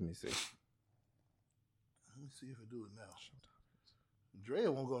me see. Let me see if I do it now.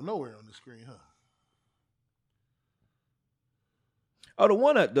 Drea won't go nowhere on the screen, huh? Oh, the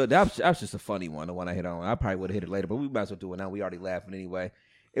one that was just a funny one. The one I hit on. I probably would have hit it later, but we might as well do it now. We already laughing anyway.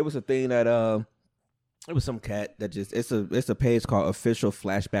 It was a thing that it was some cat that just it's a page called Official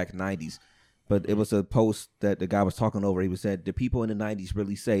Flashback 90s. But it was a post that the guy was talking over. He was said, "The people in the 90s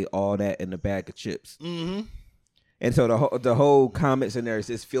really say all that in a bag of chips." Mm-hmm. And so the whole comments in there is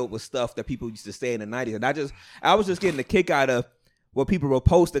just filled with stuff that people used to say in the 90s. And I was just getting a kick out of what people were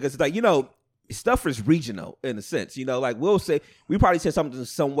posting because it's like, stuff is regional in a sense. Like we probably said something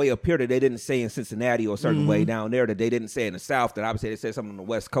some way up here that they didn't say in Cincinnati or a certain way down there that they didn't say in the South that obviously they said something on the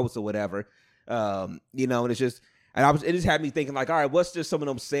West Coast or whatever. And it's just, it just had me thinking like, all right, what's just some of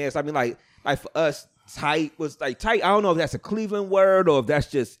them sayings? I mean, like for us, tight was like tight. I don't know if that's a Cleveland word or if that's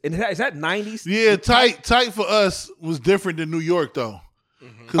just, is that 90s? Yeah, tight for us was different than New York though.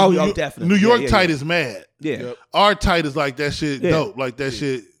 'Cause Oh, New, definitely. New York Yeah, tight yeah. is mad. Yeah. Yep. Our tight is like that shit Yeah. dope. Like that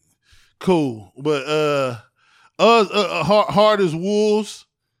shit cool. But hard as wolves,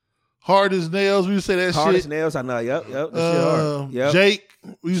 hard as nails. We used to say that Hard as shit. nails. I know. Yep. That shit hard. Yep. Jake.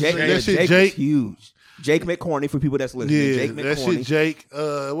 We used to Jake, say that shit. Jake Jake. is huge. Jake McCorney for people that's listening. Yeah, Jake that McCorney. shit. Jake.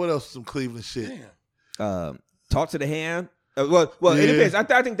 What else? Some Cleveland shit. Damn. Talk to the hand. Well, Yeah. it depends.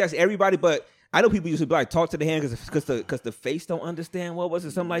 I think that's everybody, but I know people usually be like, talk to the hand because the face don't understand. What was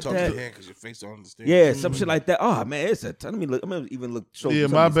it? Something like Talk that. to the hand because your face don't understand. Yeah, some shit like that. Oh man, it's a. Let me look. I'm gonna even look. Show Yeah,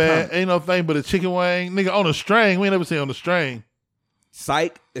 some my of these bad. comments. Ain't no thing but a chicken wing, nigga, on a string. We ain't never say on a string.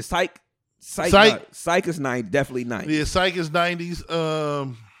 Psych. It's psych. Psych. Psych. Psych is definitely 90. Yeah, Psych is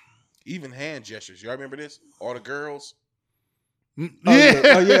 90s. Even hand gestures. Y'all remember this? All the girls. Yeah.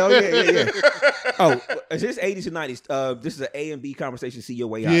 Oh yeah. Oh, is this 80s and 90s? This is an A and B conversation. See your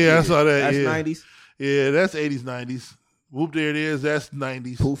way out. Yeah, I saw that. That's yeah. 90s. Yeah, that's 80s, 90s. Whoop, there it is. That's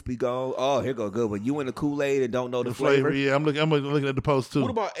 90s. Poof be gone. Oh, here go good one. You in the Kool-Aid and don't know the flavor. Yeah, I'm looking at the post too. What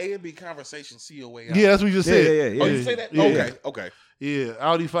about A and B conversation? See your way out. Yeah, that's what you just said. Yeah. Oh, you say that? Yeah. Okay. Okay. Yeah,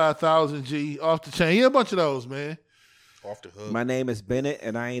 Audi 5000 G, off the chain. Yeah, a bunch of those, man. Off the hook. My name is Bennett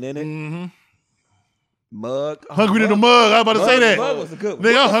and I ain't in it. Mm-hmm. Mug. Oh, Hungry to the mug. I was about to say that. Mug was a good one.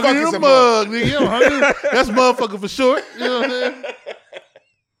 Nigga, I'm What the hungry fuck to is the a mug. Nigga, I'm hungry. That's motherfucker for short. You know what I'm saying?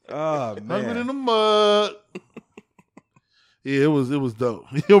 Oh Hungry to man. the mug. Yeah, it was dope.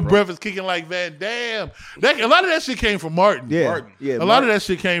 Your breath is kicking like Van Damme. A lot of that shit came from Martin. Yeah. Martin. Yeah. A lot of that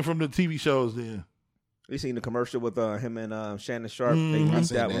shit came from the TV shows then. You seen the commercial with him and Shannon Sharp? They Mhm. I leaked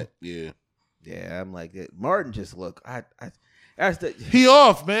seen that that. one. Yeah. Yeah, I'm like Martin. Just look. That's the. He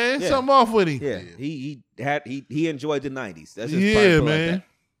off, man. Yeah. Something off with him. Yeah, he enjoyed the 90s. That's just Yeah, like man. that.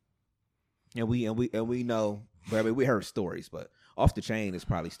 And we know. But I mean, we heard stories, but Off the Chain is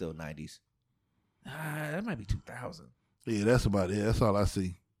probably still 90s. That might be 2000. Yeah, that's about it. That's all I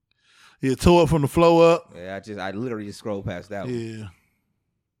see. Yeah, tore up from the flow up. Yeah, I literally just scrolled past that one. Yeah,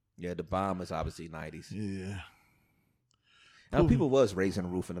 Yeah, The Bomb is obviously 90s. yeah. Now, people was raising the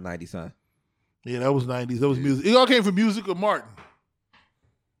roof in the 90s, huh? Yeah, that was 90s. That was music. It all came from music of Martin.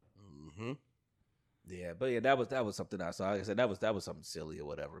 Mm-hmm. Yeah, but yeah, that was something else. So like I said, that was something silly or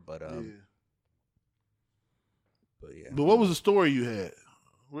whatever. But Yeah. but yeah. But what was the story you had?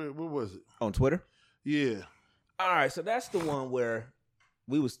 Where was it? On Twitter? Yeah. All right, so that's the one where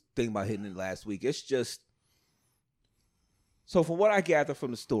we was thinking about hitting it last week. It's just so from what I gather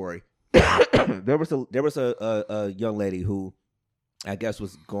from the story, there was a young lady who I guess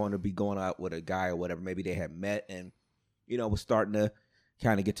was going to be going out with a guy or whatever. Maybe they had met and was starting to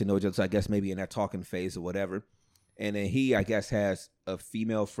kind of get to know each other. So I guess maybe in that talking phase or whatever. And then he, I guess, has a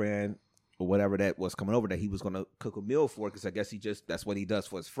female friend or whatever that was coming over that he was going to cook a meal for because I guess that's what he does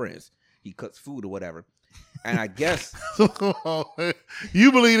for his friends. He cooks food or whatever. And I guess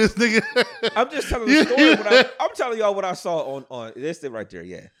You believe this nigga? I'm just telling the story. I'm telling y'all what I saw on this thing right there.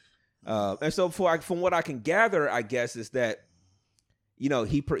 Yeah. And so from what I can gather, I guess is that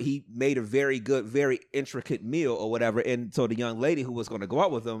he made a very good, very intricate meal or whatever. And so the young lady who was going to go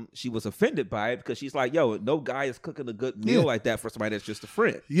out with him, she was offended by it because she's like, "Yo, no guy is cooking a good meal like that for somebody that's just a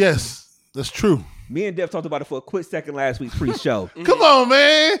friend." Yes, that's true. Me and Dev talked about it for a quick second last week pre-show. Come on,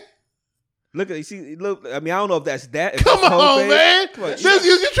 man. Look, I mean, I don't know if that's that. If Come that's the whole on, thing. man. Come on.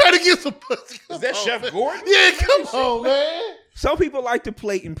 You trying to get some pussy. Is that Chef Gordon? Yeah, come on, man. Some people like to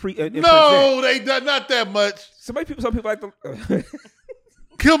plate and present. No, they not that much. Some people like to.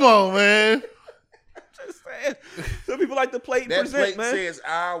 Come on, man. Just saying. Some people like to plate and That present, plate man. says,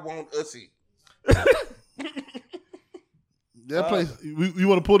 "I want ussy." That place. You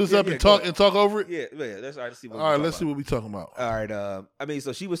want to pull this up yeah, and go talk over it? Yeah, that's all right. Let's see. All right, let's see what we talking about. All right. I mean,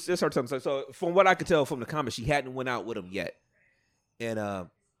 so she was just her time. So from what I could tell from the comments, she hadn't went out with him yet. And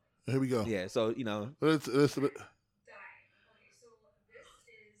Here we go. yeah, so Let's is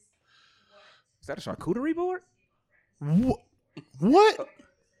that a charcuterie board? What?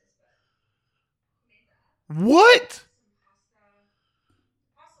 What?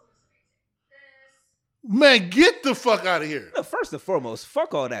 Man, get the fuck out of here. No, first and foremost,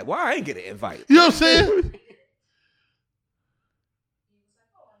 fuck all that. Why I ain't get an invite? You know what I'm saying?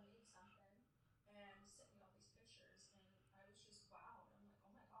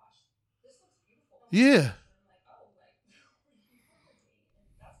 Yeah.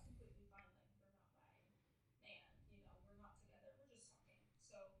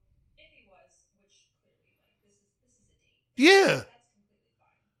 Yeah.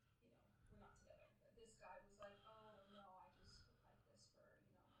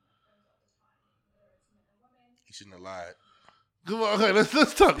 He shouldn't have lied. Come on, okay, let's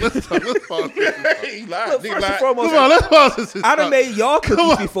talk. Let's pause. He lied. Look, He first and lied. foremost, Come on, let's pause this. I done made y'all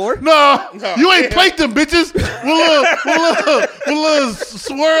cookies before. No, you ain't plate them bitches with little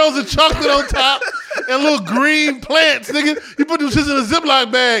swirls of chocolate on top and little green plants, nigga. You put them shits in a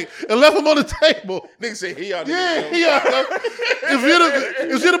Ziploc bag and left them on the table. Nigga said he out there. Yeah, yeah.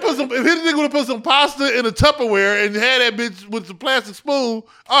 If you'd have put some, if his nigga would have put some pasta in a Tupperware and had that bitch with some plastic spoon,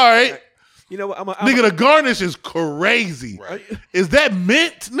 all right. You know what? Nigga, the garnish is crazy. Right. Is that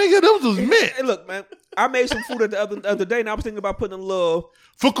mint? Nigga, those was mint. Hey, look, man. I made some food the other day, and I was thinking about putting a little.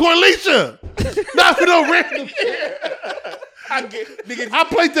 For Corlicia. Not for no random I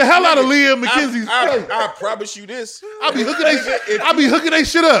played the hell out of Liam McKenzie's plate. I promise you this. I be hooking they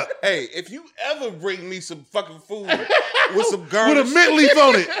shit up. Hey, if you ever bring me some fucking food with some garnish. With a mint leaf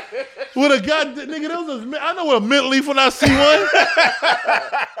on it. With a nigga, those was, I know what a mint leaf when I see one.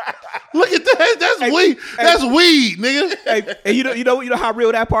 Look at that. That's weed. That's weed, nigga. Hey, and you know how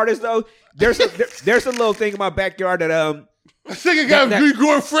real that part is though. There's a little thing in my backyard that This nigga got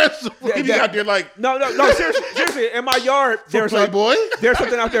growing fresh. He out there like no seriously in my yard there's there's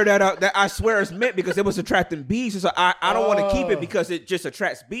something out there that I swear is mint because it was attracting bees, so I don't want to keep it because it just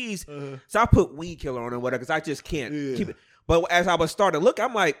attracts bees. So I put weed killer on it or whatever because I just can't keep it. But as I was starting to look,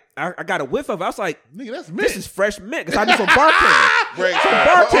 I'm like, I got a whiff of it. I was like, nigga, that's mint. This is fresh mint because I do some bartending.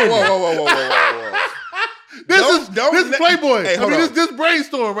 Whoa. This is Playboy. Hey, hold on. This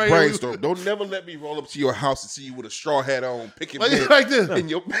brainstorm right Brainstorm. Don't never let me roll up to your house and see you with a straw hat on, picking mint like this. in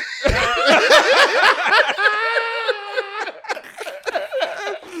your.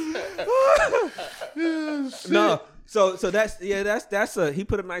 No, so that's he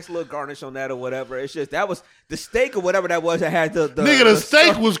put a nice little garnish on that or whatever. It's just that was the steak or whatever that was that had the nigga. The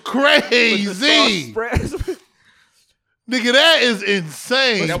steak was crazy. Nigga, that is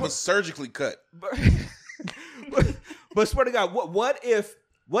insane. That was surgically cut. But swear to God, what if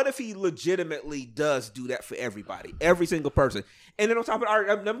he legitimately does do that for everybody, every single person? And then on top of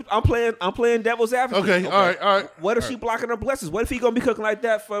it, I'm playing devil's advocate. Okay. All right. What if she blocking her blessings? What if he gonna be cooking like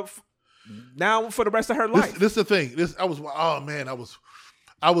that for the rest of her life? This is the thing. We gonna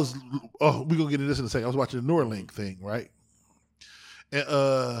get into this in a second. I was watching the Neuralink thing, right?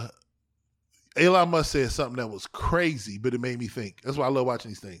 And Elon Musk said something that was crazy, but it made me think. That's why I love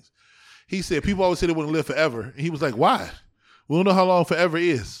watching these things. He said people always say they want to live forever, and he was like, "Why? We don't know how long forever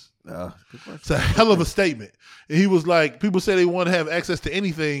is." It's a hell of a statement. And he was like, "People say they want to have access to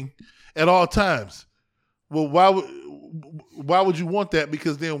anything at all times. Well, why would you want that?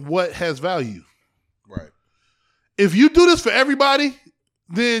 Because then what has value? Right. If you do this for everybody,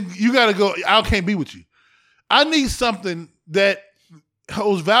 then you got to go. I can't be with you. I need something that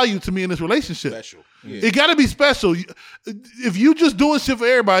holds value to me in this relationship. Special. Yeah. It got to be special. If you just doing shit for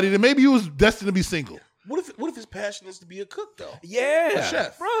everybody, then maybe you was destined to be single. What if his passion is to be a cook though? Yeah, a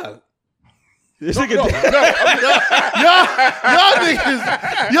chef, bro. Y'all niggas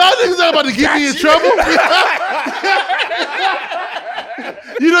not about to get me in trouble.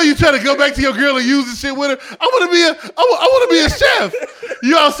 You know you try to go back to your girl and use the shit with her. I want to be a chef.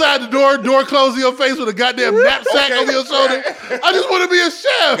 You outside the door closed in your face with a goddamn knapsack over your shoulder. I just want to be a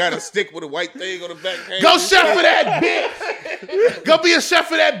chef. Got a stick with a white thing on the back. Go chef for that bitch. Go be a chef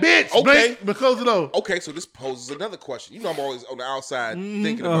for that bitch. Okay. But close it on. Okay, so this poses another question. You know I'm always on the outside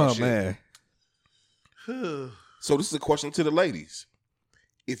thinking about shit. Man. So this is a question to the ladies.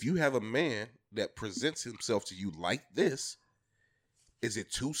 If you have a man that presents himself to you like this, is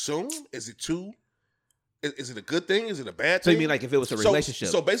it too soon? Is it a good thing? Is it a bad So thing? you mean like if it was a relationship?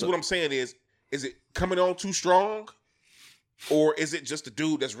 So basically what I'm saying is it coming on too strong? Or is it just a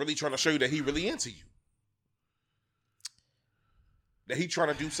dude that's really trying to show you that he really into you? That he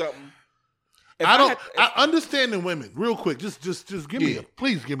trying to do something? I understanding women real quick. Just give me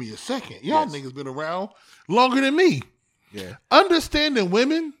please give me a second. Y'all niggas been around longer than me. Yeah. Understanding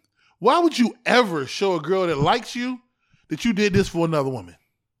women. Why would you ever show a girl that likes you that you did this for another woman?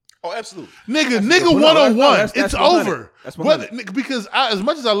 Oh, absolutely. Nigga 101. It's over. That's 100. Because as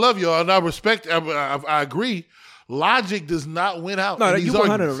much as I love y'all and I respect, I agree. Logic does not win out. No, in you these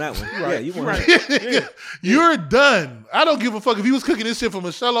 100 arguments. on that one. Yeah, you 100. You're done. I don't give a fuck if he was cooking this shit for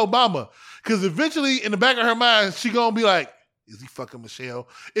Michelle Obama. Because eventually, in the back of her mind, she gonna be like, "Is he fucking Michelle?"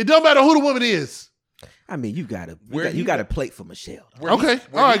 It don't matter who the woman is. I mean, you got a plate for Michelle. Okay,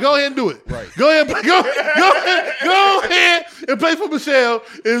 all right, go ahead and do it. Right. Go ahead and play for Michelle.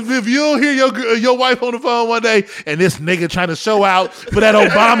 And if you don't hear your wife on the phone one day and this nigga trying to show out for that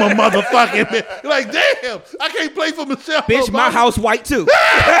Obama motherfucking, you're like, damn, I can't play for Michelle. Bitch, Obama. my house white too.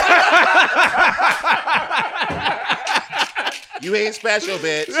 You ain't special,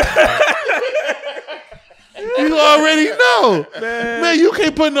 bitch. You already know. Man, you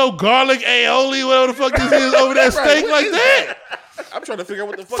can't put no garlic aioli, whatever the fuck this is, over that steak like that. I'm trying to figure out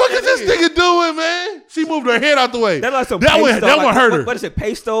what the fuck Fuck is this nigga doing, man? She moved her head out the way. That like some that pesto, one hurt her. What is it,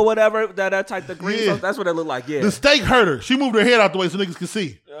 pesto or whatever? That type of green sauce? That's what it looked like, yeah. The steak hurt her. She moved her head out the way so niggas can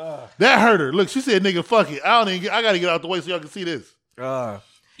see. That hurt her. Look, she said, nigga, fuck it. I gotta get out the way so y'all can see this. Yeah,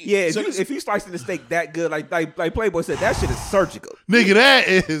 if you slicing the steak that good, like Playboy said, that shit is surgical. Nigga,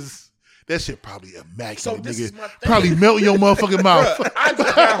 that shit probably immaculate, So this nigga. is my thing. Probably melt in your motherfucking mouth. Bruh, I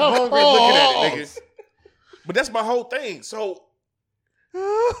just got hungry looking at it, nigga. But that's my whole thing. So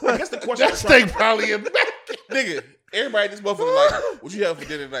I guess the question That steak probably immaculate. nigga, everybody in this motherfucker like, what you have for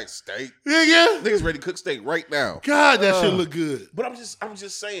dinner tonight? Steak. Nigga. Niggas ready to cook steak right now. God, that shit look good. But I'm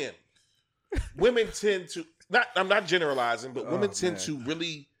just saying, women tend to I'm not generalizing, but women tend to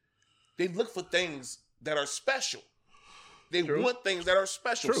really they look for things that are special. They want things that are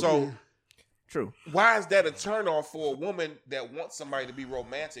special. So True. why is that a turnoff for a woman that wants somebody to be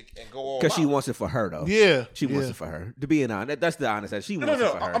romantic and go all out? Because she wants it for her, though. Yeah. She wants it for her. To be honest, that's the honest answer. She No, wants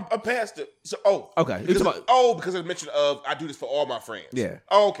it for her. I'm past it. So, Okay. Because, It's about- because of the mention of I do this for all my friends. Yeah.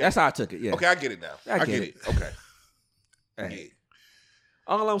 Oh, okay. That's how I took it, yeah. Okay, I get it now. I I get get it. it. Okay. Hey.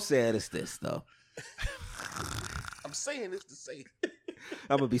 All I'm saying is this, though. I'm saying this to say.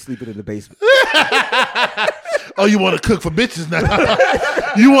 I'm going to be sleeping in the basement. Oh, you want to cook for bitches now?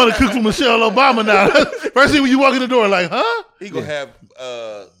 You want to cook for Michelle Obama now? First thing when you walk in the door, like, huh? He gonna have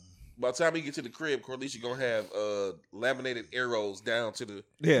by the time he get to the crib, Corlicia gonna have laminated arrows down to the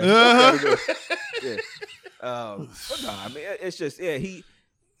Yeah. Uh-huh. Yeah. But no, I mean, it's just, yeah,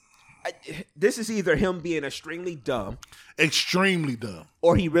 this is either him being extremely dumb, Extremely dumb.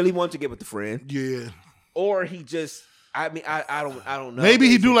 or he really wanted to get with the friend, Yeah. or he just, I mean, I don't know. Maybe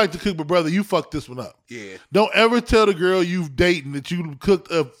he do like to cook, but brother, you fucked this one up. yeah. Don't ever tell the girl you've dating that you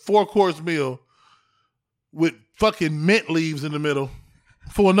cooked a 4-course meal with fucking mint leaves in the middle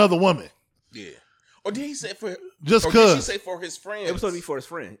for another woman. Yeah. Or did he say for Just or did she 'cause. say for his friends? It was supposed to be for his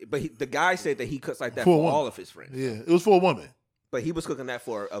friend, but the guy said that he cooks like that For a for woman. all of his friends. Yeah, it was for a woman. But he was cooking that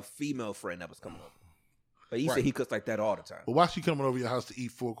for a female friend that was coming over. But he Right. said he cooks like that all the time. But why she coming over your house to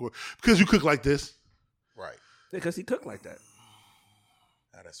eat 4-course? Because you cook like this. Right. Because he cooked like that.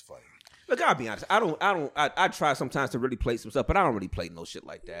 Ah, that's funny. Look, I'll be honest. I try sometimes to really plate some stuff, but I don't really plate no shit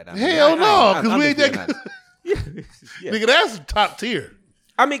like that. I mean, Hell no, because I'm we ain't just that being good. honest. Yeah. Nigga, that's top tier.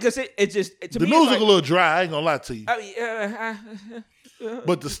 I mean, because it just to The me, news it's look a little dry, I ain't gonna lie to you. I mean,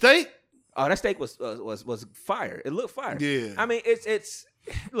 But the steak, oh, that steak was fire. It looked fire. Yeah. I mean, it's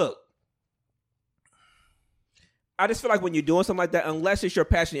look. I just feel like when you're doing something like that, unless it's your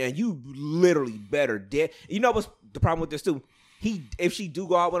passion and you literally better dead. You know what's the problem with this too? If she do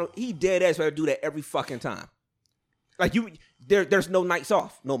go out with him, he dead ass better do that every fucking time. Like there's no nights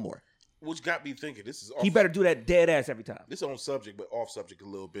off no more. Which got me thinking. This is off, He better do that dead ass every time. this is on subject, but off subject a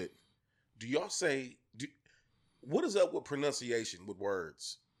little bit. Do y'all say what is up with pronunciation with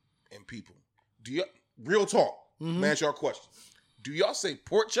words and people? Do y'all real talk? Mm-hmm. Ask y'all a question. Do y'all say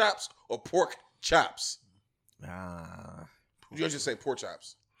pork chops or pork chops? Do y'all just say pork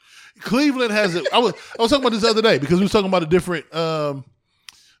chops? Cleveland has it. I was talking about this the other day because we was talking about the different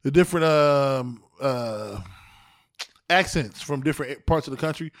accents from different parts of the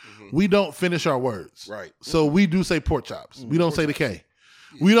country. Mm-hmm. We don't finish our words, Right. so we do say pork chops. We don't say the K.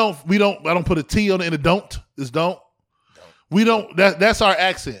 We don't. I don't put a T on it and a don't. It's don't. We don't. That's our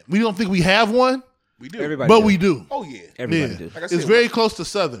accent. We don't think we have one, We do. Everybody, but do. we do. Oh yeah. Everybody Yeah. do. Like I said, It's very close to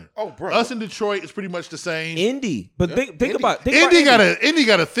Southern. Oh, bro. Us in Detroit is pretty much the same. Indy, but think Indy. about Indy got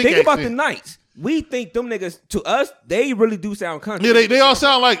a thick think about the accent. Knights. We think them niggas to us they really do sound country. Yeah, they all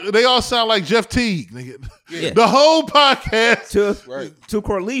sound like Jeff Teague, nigga. Yeah. The whole podcast. to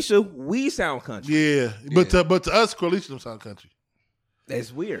Corlicia, we sound country. Yeah, but to us, Corlicia don't sound country.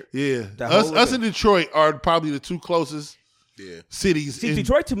 That's weird. Yeah, The us whole us thing. in Detroit are probably the two closest cities. See, in-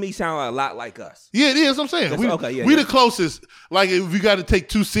 Detroit to me sound a lot like us. Yeah, it is. I'm saying we the closest. Like if you got to take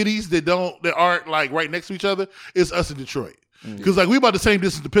two cities that aren't like right next to each other, it's us in Detroit. Because like we about the same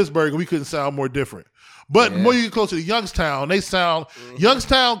distance to Pittsburgh, and we couldn't sound more different. But the more you get closer to Youngstown, they sound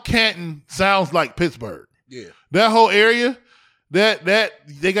Youngstown, Canton sounds like Pittsburgh. Yeah. That whole area, that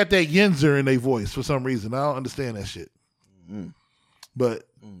they got that Yinzer in their voice for some reason. I don't understand that shit. But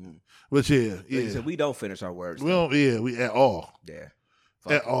yeah. Like you said, we don't finish our words. We don't. Yeah, we at all. Yeah.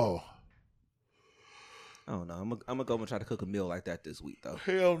 At all. I don't know. I'm gonna go and try to cook a meal like that this week though.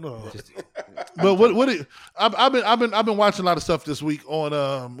 Hell no. But I've been watching a lot of stuff this week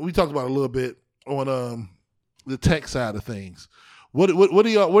on we talked about it a little bit on the tech side of things. Where do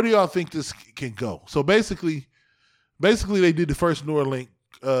y'all think this can go? So basically they did the first Neuralink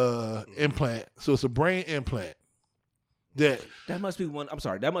implant. So it's a brain implant. That must be one. I'm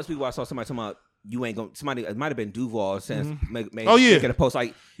sorry. That must be why I saw somebody talking about you ain't gonna. Somebody, it might have been Duval since making a post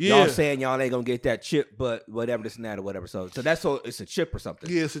like y'all saying y'all ain't gonna get that chip, but whatever this and that or whatever. So it's a chip or something.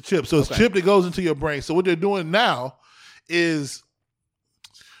 Yeah, it's a chip. So it's a chip that goes into your brain. So what they're doing now is,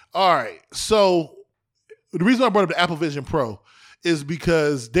 all right. So the reason I brought up the Apple Vision Pro is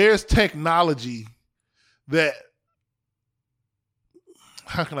because there's technology that,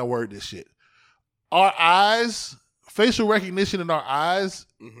 how can I word this shit? Our eyes, facial recognition in our eyes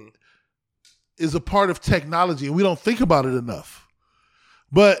is a part of technology, and we don't think about it enough.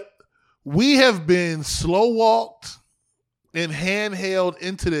 But we have been slow walked and handheld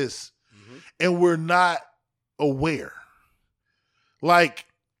into this, and we're not aware. Like,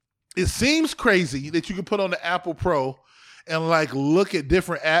 it seems crazy that you can put on the Apple Pro and like look at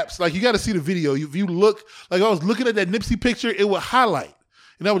different apps. Like, you got to see the video. If you look, like I was looking at that Nipsey picture, it would highlight,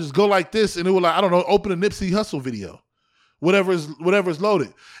 and I would just go like this, and it would, like, I don't know, open a Nipsey Hustle video. Whatever is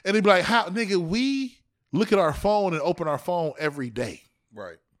loaded. And they'd be like, how, nigga, we look at our phone and open our phone every day.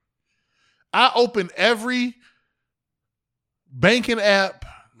 Right. I open every banking app,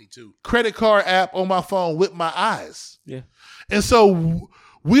 me too, credit card app on my phone with my eyes. Yeah. And so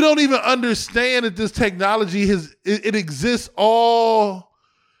we don't even understand that this technology it exists already.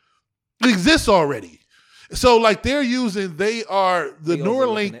 So like the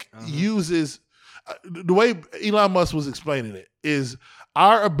Neuralink uses, the way Elon Musk was explaining it is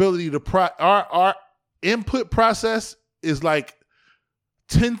our ability to our input process is like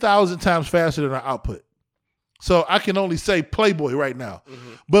 10,000 times faster than our output. So I can only say Playboy right now.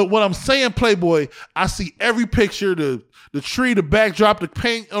 But when I'm saying Playboy, I see every picture, the tree, the backdrop, the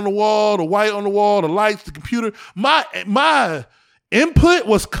paint on the wall, the white on the wall, the lights, the computer. My input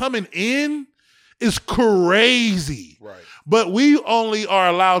was coming in is crazy. Right. But we only are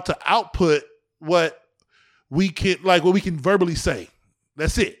allowed to output what we can verbally say.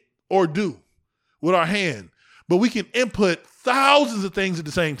 That's it. Or do with our hand. But we can input thousands of things at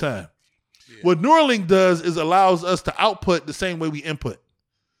the same time. Yeah. What Neuralink does is allows us to output the same way we input.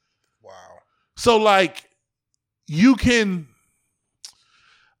 Wow. So like you can,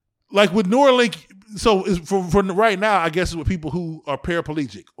 like with Neuralink, so for right now, I guess it's with people who are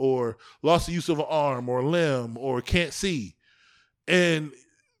paraplegic or lost the use of an arm or a limb or can't see. And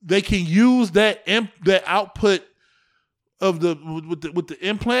they can use that output of with the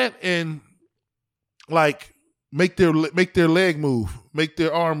implant and like make their leg move, make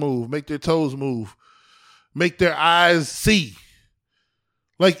their arm move, make their toes move, make their eyes see.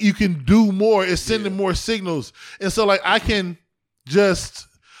 Like you can do more. It's sending more signals, and so like I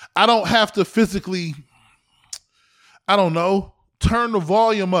don't have to physically, I don't know, turn the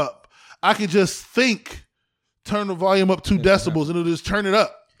volume up. I can just turn the volume up 2 decibels, and it'll just turn it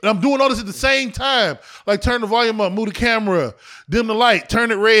up. And I'm doing all this at the same time. Like turn the volume up, move the camera, dim the light,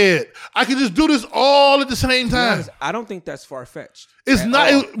 turn it red. I can just do this all at the same time. Honest, I don't think that's far-fetched. It's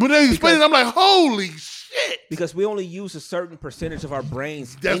not. When they explain it, I'm like, holy shit. Because we only use a certain percentage of our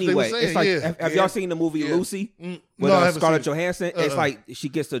brains That's anyway. Saying, it's like, have y'all seen the movie Lucy? With Scarlett Johansson? It's like she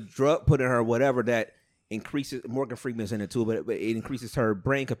gets a drug put in her, whatever, that increases, Morgan Freeman's in it too, but it increases her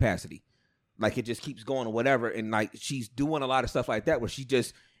brain capacity. Like it just keeps going or whatever. And like she's doing a lot of stuff like that where she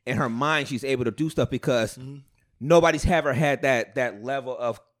just, in her mind, she's able to do stuff because nobody's ever had that level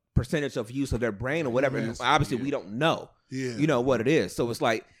of percentage of use of their brain or whatever. And obviously we don't know, you know, what it is. So it's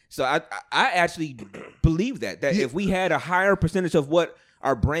like, so I actually believe that if we had a higher percentage of what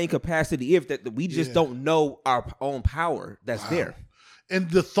our brain capacity is, that we just don't know our own power that's there. And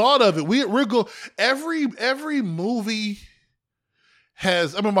the thought of it, we're going, every movie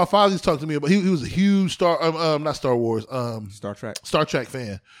has, I mean, my father used to talk to me about, he was a huge not Star Wars, Star Trek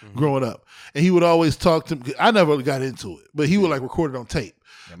fan growing up. And he would always talk to me, I never got into it, but he would like record it on tape.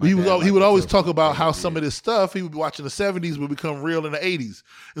 Yeah, he would always talk about how some of this stuff he would be watching in the 70s would become real in the 80s.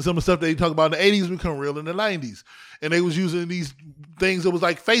 And some of the stuff that he talked about in the 80s would become real in the 90s. And they was using these things that was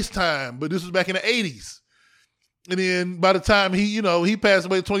like FaceTime, but this was back in the 80s. And then by the time he passed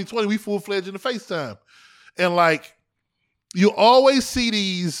away in 2020, we full-fledged in the FaceTime. And like, you always see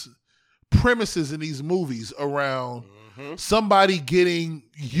these premises in these movies around somebody getting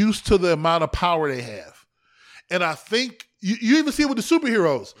used to the amount of power they have. And I think you even see it with the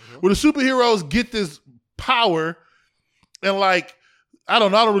superheroes, where the superheroes get this power and like, I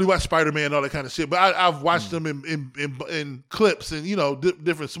don't really watch Spider-Man and all that kind of shit, but I've watched them in clips and, you know,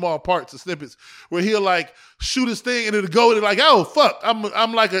 different small parts and snippets where he'll like shoot his thing and it'll go and like, oh, fuck,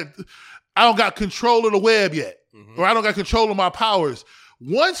 I'm like I don't got control of the web yet. Or I don't got control of my powers.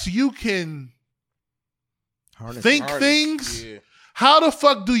 Once you can think things how the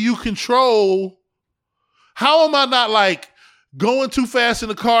fuck do you control? How am I not like going too fast in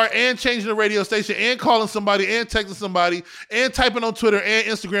the car and changing the radio station and calling somebody and texting somebody and typing on Twitter and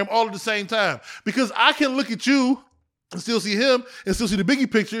Instagram all at the same time? Because I can look at you and still see him and still see the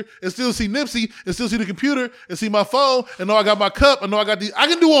Biggie picture and still see Nipsey and still see the computer and see my phone and know I got my cup and know I got I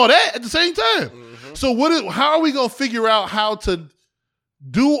can do all that at the same time. Mm-hmm. So how are we going to figure out how to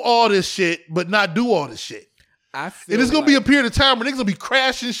do all this shit but not do all this shit? And it's gonna be a period of time where niggas gonna be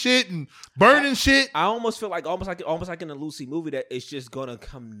crashing shit and burning shit. I almost feel like almost like in a Lucy movie that it's just gonna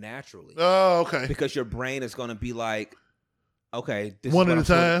come naturally. Oh, okay. Because your brain is gonna be like, okay, this one is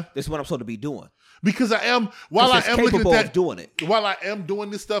at a time. This is what I'm supposed to be doing. Because I am while I am looking at that, doing it. While I am doing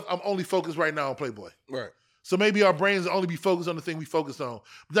this stuff, I'm only focused right now on Playboy. Right. So maybe our brains will only be focused on the thing we focused on.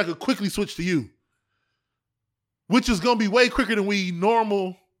 But I could quickly switch to you, which is gonna be way quicker than we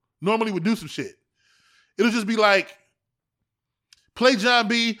normally would do some shit. It'll just be like, play John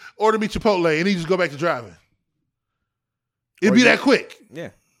B, order me Chipotle, and he just go back to driving. It'd be that quick.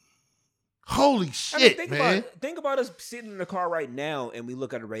 Yeah. Holy shit, Think about us sitting in the car right now, and we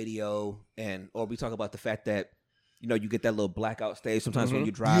look at the radio, or we talk about the fact that you get that little blackout stage sometimes when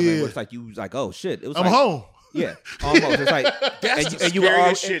you're driving, where it's like oh shit, it was I'm home. Yeah, almost. It's like and you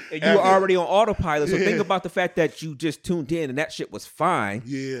were already on autopilot. So think about the fact that you just tuned in and that shit was fine.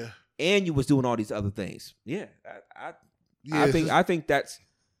 Yeah. And you was doing all these other things. Yeah, I think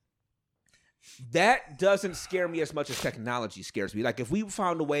that doesn't scare me as much as technology scares me. Like if we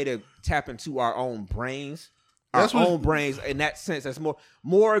found a way to tap into our own brains, in that sense, that's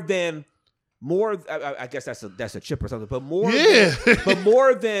more than. I guess that's a chip or something, but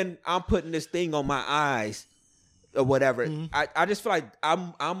more than I'm putting this thing on my eyes or whatever. Mm-hmm. I just feel like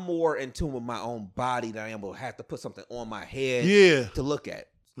I'm more in tune with my own body than I am will have to put something on my head to look at.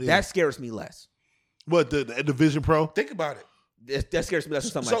 Yeah. That scares me less. What, the Vision Pro? Think about it. That scares me less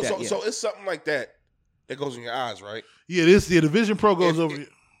than something like that. So it's something like that goes in your eyes, right? Yeah, the Vision Pro goes over.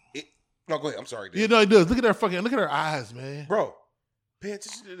 No, go ahead. I'm sorry. Yeah, no, it does. Look at her eyes, man. Bro, pay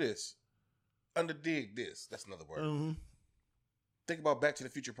attention to this. Underdig this. That's another word. Mm-hmm. Think about Back to the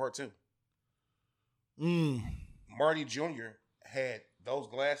Future Part 2. Marty Jr. had those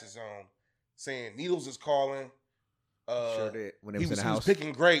glasses on saying Needles is calling. Sure did. When he was in the house. He was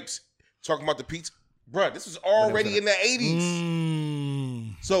picking grapes, talking about the pizza. Bruh, this was already in the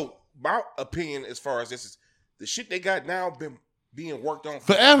 80s. So my opinion as far as this is, the shit they got now been being worked on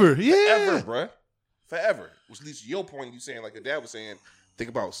forever. Forever, bruh. Forever. Which leads to your point, you saying, like your dad was saying, think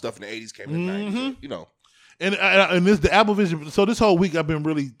about stuff in the 80s came in the 90s. So, And this the Apple Vision. So this whole week I've been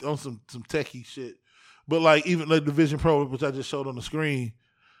really on some techie shit. But like even like the Vision Pro, which I just showed on the screen,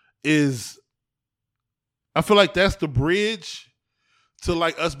 is I feel like that's the bridge to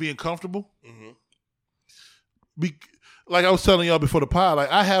like us being comfortable. Mm-hmm. Like I was telling y'all before the pod,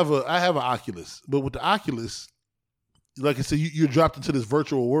 like I have an Oculus, but with the Oculus, like I said, you're dropped into this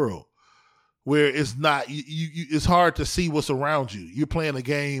virtual world where it's not it's hard to see what's around you. You're playing a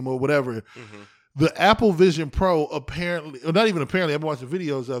game or whatever. Mm-hmm. The Apple Vision Pro apparently, or not even apparently, I've been watching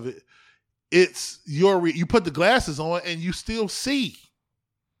videos of it. It's you put the glasses on and you still see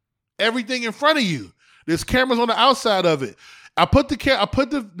everything in front of you. There's cameras on the outside of it. I put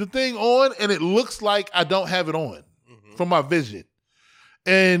the thing on and it looks like I don't have it on from my vision.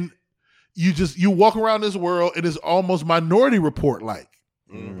 And you walk around this world and it's almost Minority Report like.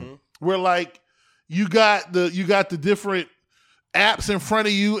 Mm-hmm. Where like you got the different apps in front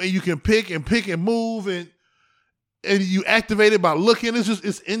of you and you can pick and move and you activate it by looking.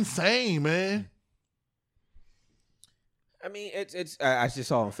 It's insane, man. I mean, it's. I just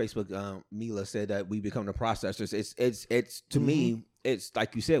saw on Facebook. Mila said that we become the processors. It's to me. It's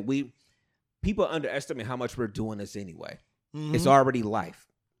like you said. People underestimate how much we're doing this anyway. Mm-hmm. It's already life.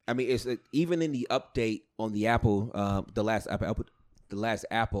 I mean, it's even in the update on the Apple, the last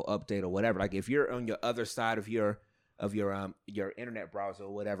Apple update or whatever. Like if you're on your other side of your internet browser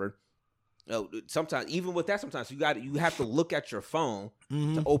or whatever. Sometimes even with that, sometimes you have to look at your phone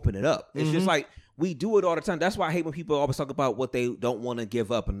to open it up. It's just like we do it all the time. That's why I hate when people always talk about what they don't want to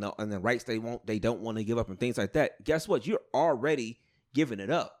give up and the rights they don't want to give up and things like that. Guess what? You're already giving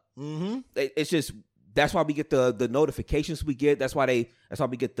it up. Mm-hmm. It's just that's why we get the notifications we get. That's why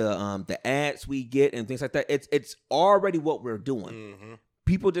we get the ads we get and things like that. It's already what we're doing. Mm-hmm.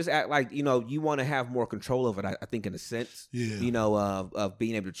 People just act like, you want to have more control of it, I think, in a sense, of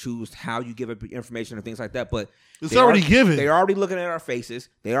being able to choose how you give up information and things like that. But it's already given. They're already looking at our faces.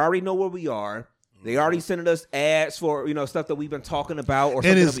 They already know where we are. They already sending us ads for, stuff that we've been talking about. Or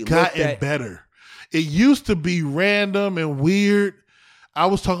and it's gotten better. It used to be random and weird. I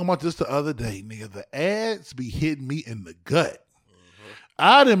was talking about this the other day, nigga. The ads be hitting me in the gut.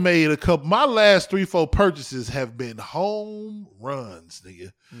 I done made a couple. My last 3-4 purchases have been home runs,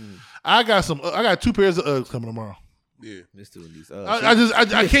 nigga. I got 2 pairs of Uggs coming tomorrow. Yeah, Let's do these.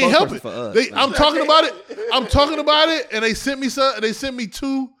 I can't help it. I'm talking about it. I'm talking about it, and they sent me some. They sent me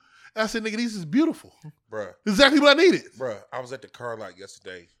 2. I said, "Nigga, these is beautiful, bruh. Exactly what I needed, bruh." I was at the car lot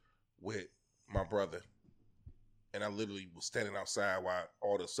yesterday with my brother, and I literally was standing outside while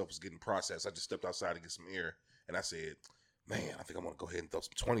all the stuff was getting processed. I just stepped outside to get some air, and I said, "Man, I think I'm gonna go ahead and throw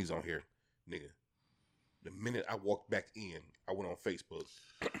some 20s on here, nigga." The minute I walked back in, I went on Facebook,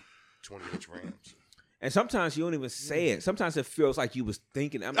 20-inch Rams. And sometimes you don't even say it. Sometimes it feels like you was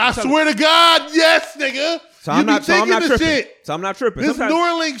thinking. I swear to God, yes, nigga. So I'm not tripping. Shit. So I'm not tripping. This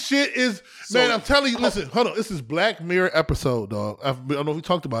Neuralink shit is, man, I'm telling you, listen, hold on. This is Black Mirror episode, dog. I don't know if we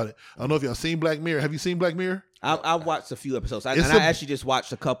talked about it. I don't know if y'all seen Black Mirror. Have you seen Black Mirror? I watched a few episodes. I actually just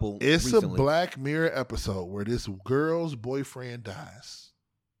watched a couple recently. A Black Mirror episode where this girl's boyfriend dies.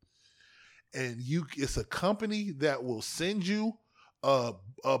 And it's a company that will send you a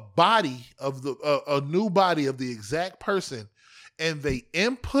body of a new body of the exact person, and they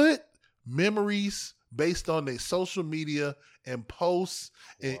input memories based on their social media and posts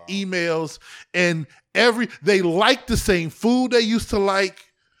and emails, and they like the same food they used to like.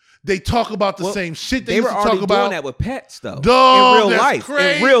 They talk about the same shit they used to talk about. They were already doing that with pets, though. Dog, in real life.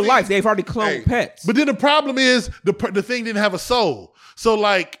 Crazy. In real life, they've already cloned pets. But then the problem is the thing didn't have a soul. So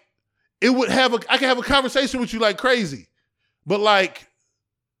like, I can have a conversation with you like crazy, but like,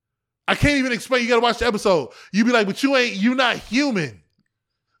 I can't even explain. You got to watch the episode. You be like, but you're not human.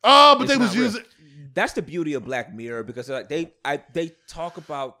 Oh, but they was using. That's the beauty of Black Mirror, because like they talk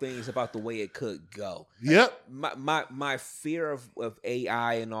about things about the way it could go. Yep. My fear of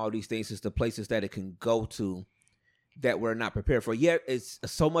AI and all these things is the places that it can go to that we're not prepared for. Yet it's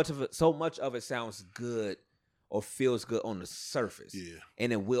so much of it sounds good or feels good on the surface. Yeah.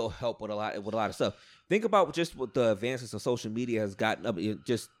 And it will help with a lot of stuff. Think about just what the advances of social media has gotten up.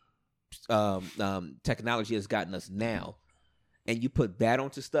 Just technology has gotten us now, and you put that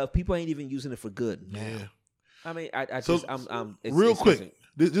onto stuff, people ain't even using it for good now. Yeah. I mean, real quick.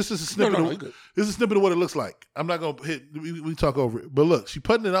 This is a snippet. This is a snippet of what it looks like. I'm not gonna hit. We talk over it, but look, she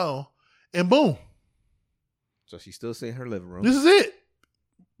putting it on, and boom. So she's still seeing her living room. This is it.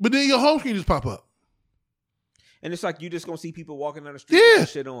 But then your home screen just pop up, and it's like you just gonna see people walking down the street with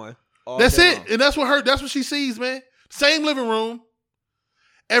shit on. That's it, long. And that's what she sees, man. Same living room.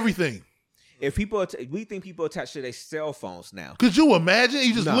 Everything. If we think people attach to their cell phones now. Could you imagine?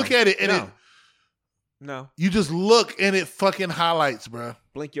 You just look at it and you just look and it fucking highlights, bro.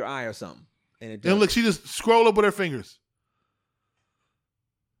 Blink your eye or something, and it does. And look, she just scroll up with her fingers.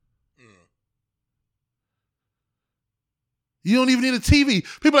 You don't even need a TV.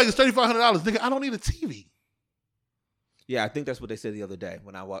 People are like, it's $3,500, nigga. I don't need a TV. Yeah, I think that's what they said the other day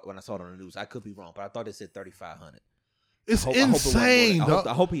when I saw it on the news. I could be wrong, but I thought they said $3,500. It's insane.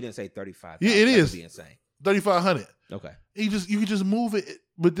 I hope he didn't say 35. Yeah, it is. That would be insane. 3,500. Okay. You can just move it,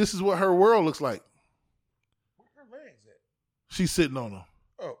 but this is what her world looks like. Where her legs at? She's sitting on them.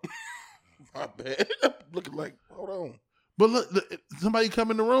 Oh, my bad. I'm looking like, hold on. But look, somebody come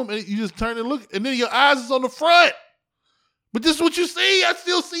in the room and you just turn and look, and then your eyes is on the front. But this is what you see. I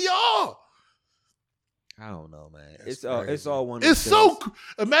still see y'all. I don't know, man. That's it's all one. It's so.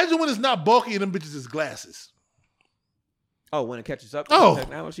 Imagine when it's not bulky and them bitches is glasses. Oh, when it catches up to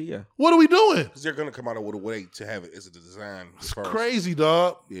technology, yeah. What are we doing? Because they're gonna come out with a way to have it as a design. It's crazy,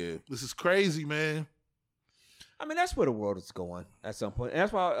 dog. Yeah, this is crazy, man. I mean, that's where the world is going at some point, and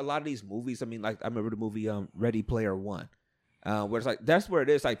that's why a lot of these movies. I mean, like I remember the movie Ready Player One, where it's like that's where it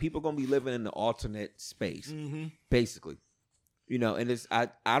is. Like people gonna be living in the alternate space, basically. You know, and it's I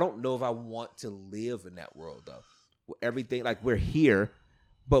don't know if I want to live in that world though. Everything like we're here.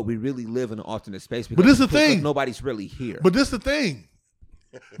 But we really live in an alternate space. But this is the thing. Nobody's really here. But this is the thing.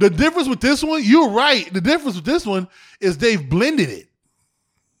 The difference with this one, you're right. The difference with this one is they've blended it.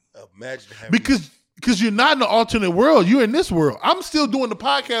 Imagine having because you're not in the alternate world. You're in this world. I'm still doing the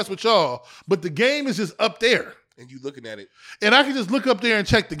podcast with y'all, but the game is just up there. And you looking at it. And I can just look up there and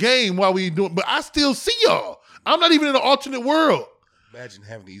check the game while we doing. But I still see y'all. I'm not even in an alternate world. Imagine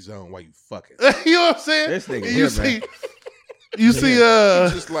having these on while you fucking. You know what I'm saying? This nigga here, man. You see,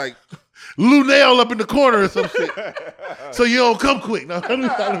 just like Lou Nail up in the corner or some shit, so you don't come quick. No, let me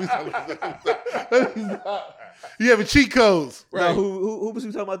stop. You having cheat codes, right? No, who was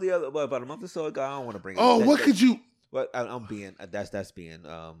we talking about the other about a month or so ago? I don't want to bring. Oh, what could you? But I'm being that's being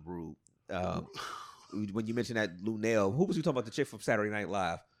rude. When you mentioned that Lou Nail, who was we talking about? The chick from Saturday Night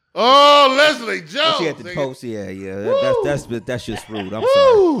Live. Oh, Leslie Jones. She had the post. Yeah. That's just rude. I'm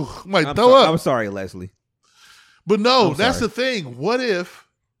sorry. Might throw up. I'm sorry, Leslie. But no, I'm that's sorry. the thing. What if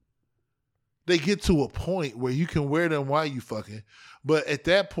they get to a point where you can wear them while you fucking, but at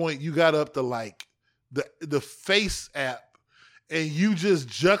that point you got up to like the face app and you just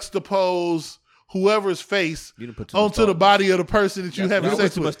juxtapose whoever's face You didn't put too much onto thought the in body of the person that you That's having this. You didn't put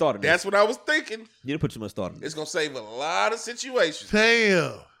sex too much with. thought in this. That's what I was thinking. You didn't put too much thought in this. It's gonna save a lot of situations.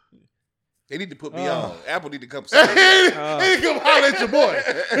 Damn. They need to put me on. Apple need to come. He come holler at your boy.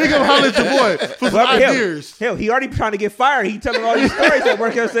 He come holler at your boy for some Well, I mean, ideas. hell, he already trying to get fired. He telling all these stories at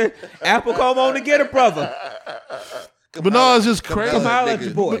work. I said, Apple come on to get a brother. But no, it's just crazy. Come holler at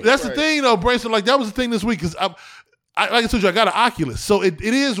your boy. But that's the thing, though, Branson. Like that was the thing this week because like I told you, I got an Oculus, so it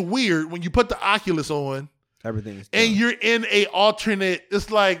is weird when you put the Oculus on Everything is and you're in a alternate.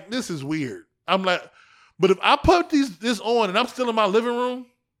 It's like this is weird. I'm like, but if I put this on and I'm still in my living room,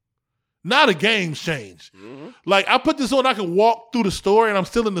 now the game's changed. Mm-hmm. Like I put this on, I can walk through the store and I'm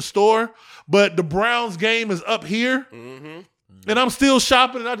still in the store, but the Browns game is up here, Mm-hmm. and I'm still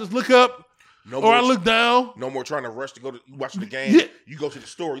shopping, and I just look up or I look down. No more trying to rush to go to watching the game. Yeah. You go to the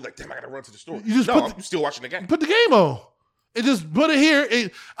store. You're like, damn, I gotta run to the store. You just no, put I'm still watching the game. Put the game on. And just put it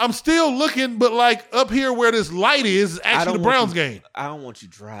here. I'm still looking, but like up here where this light is actually the Browns game. I don't want you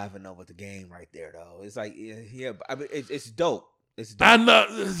driving over the game right there, though. It's like, yeah, but I mean, it's dope. It's dope. I know.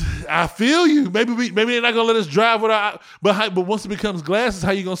 I feel you. Maybe they're not gonna let us drive without. But once it becomes glasses,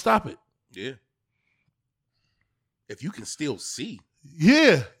 how you gonna stop it? Yeah. If you can still see.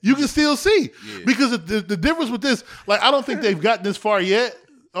 Yeah, you can still see Yeah. because the difference with this, like I don't think they've gotten this far yet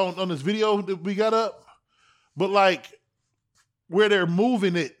on this video that we got up, but like where they're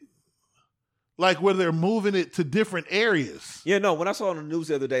moving it, to different areas. Yeah, no. When I saw on the news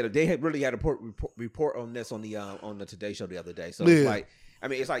the other day, they had really had a report on this on the Today Show the other day. So it's Yeah. like, I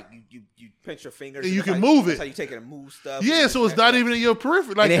mean, it's like you pinch your fingers And you it's can like, move that's it. how you take it and move stuff. Yeah, and so it's that's not like- even in your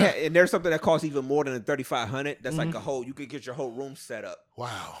periphery. Like, and there's something that costs even more than the $3,500. That's Mm-hmm. like a whole. You could get your whole room set up.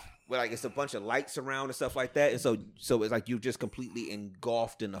 wow. Where like it's a bunch of lights around and stuff like that, and so it's like you just completely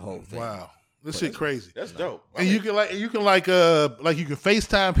engulfed in the whole thing. Wow, this shit crazy. That's dope. And you can you can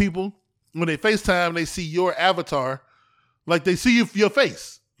FaceTime people. When they FaceTime, they see your avatar, like they see your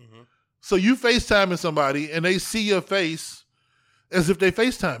face. Mm-hmm. So you FaceTiming somebody, and they see your face as if they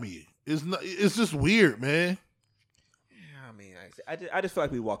FaceTime you. It's just weird, man. Yeah, I mean, I just feel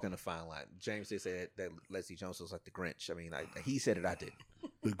like we walk in a fine line. James did say that Leslie Jones was like the Grinch. I mean, he said it, I did.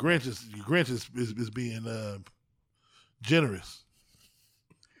 The Grinch is being generous.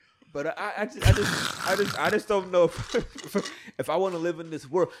 But I just don't know if I want to live in this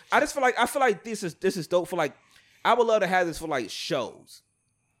world. I feel like this is dope for like. I would love to have this for like shows,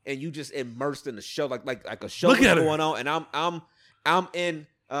 and you just immersed in the show like a show Look is at her. going on, and I'm in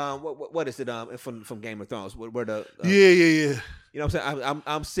what is it from Game of Thrones where the Yeah. you know what I'm saying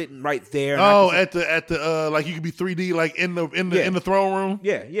I'm sitting right there. And Oh, I can at the like you could be 3D like in the throne room.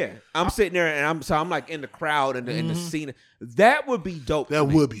 yeah. I'm sitting there and I'm like in the crowd and in the scene. That would be dope. That to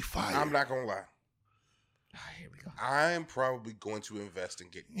me. would be fire. I'm not gonna lie. Here we go. I'm probably going to invest in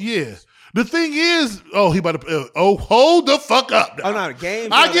getting one. Yeah. The thing is, he about to. Hold the fuck up. Oh no, the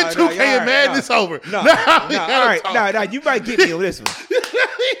game. I get 2K and Madness over. No, Now no, we all gotta right, talk. no, you might get me on this one.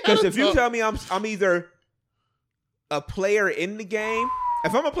 Because if you talk. tell me I'm either a player in the game,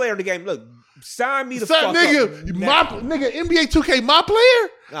 if I'm a player in the game, look, sign me the Son, fuck nigga, up nigga, NBA 2K, my player,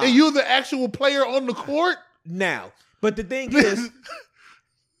 Nah. and you the actual player on the court. now. But the thing is,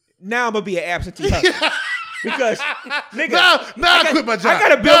 now I'm gonna be an absentee hustler. Because nigga, I quit my job. I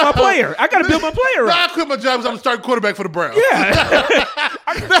gotta build my player. I gotta build my player Now I up. quit my job because I'm starting quarterback for the Browns. Yeah.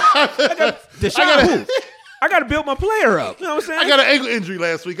 Deshaun who? I gotta build my player up. You know what I'm saying? I got an ankle injury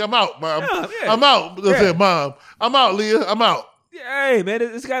last week. I'm out, Mom. Yeah. I'm out. I said, Mom, I'm out, Leah. I'm out. Hey man,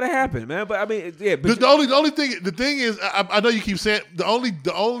 it's gotta happen, man. But I mean, yeah. But The only thing, the thing is, I know you keep saying the only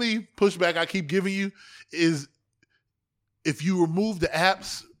pushback I keep giving you is if you remove the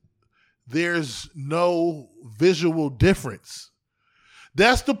apps, there's no visual difference.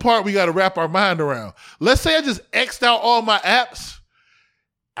 That's the part we got to wrap our mind around. Let's say I just X'd out all my apps,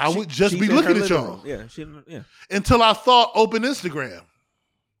 I would just she's be in looking her at living y'all. room. Yeah. Until I thought open Instagram.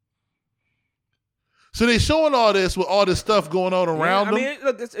 So they showing all this with all this stuff going on around I them. mean,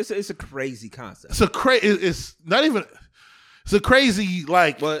 look, it's a crazy concept. It's not even. It's a crazy Well,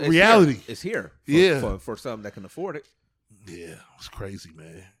 it's reality. Here. It's here. Yeah. For some that can afford it. Yeah, it's crazy,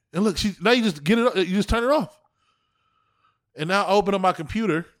 man. And look, now you just get it. You just turn it off. And now I open up my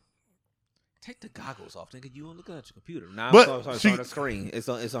computer. Take the goggles off, nigga. You looking at your computer now? But It's she- on the screen. It's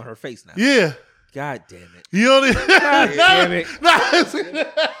on her face now. Yeah, God damn it. you know. God damn it.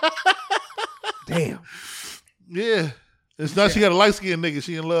 Damn. Yeah, it's not. She got a light skinned nigga.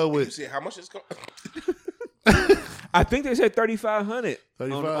 She in love You with. see how much it's going? I think they said 3,500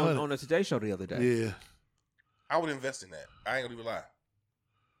 $3,500 on the Today Show the other day. Yeah. I would invest in that. I ain't gonna even lie.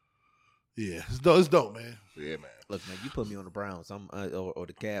 Yeah. It's dope, man. Yeah, man. Look, man, you put me on the Browns, or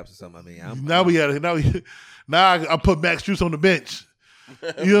the Cavs or something. I mean, Now I put Max Strus on the bench.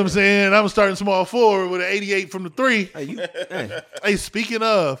 You know what I'm saying? I'm starting small forward with an 88 from the 3. Hey, speaking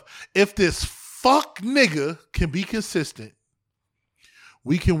of, if this fuck nigga can be consistent,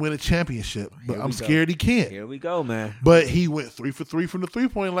 we can win a championship. But I'm scared he can't. Here we go, man. But he went 3 for 3 from the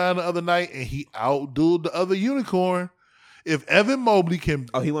 3-point line the other night, and he outdueled the other unicorn. If Evan Mobley can,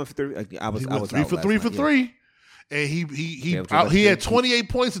 he went for 3. I was 3 for 3 for 3. And he had 28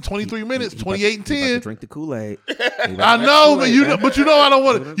 points in 23 minutes, 28 and 10. Drink the Kool-Aid. I know, but I don't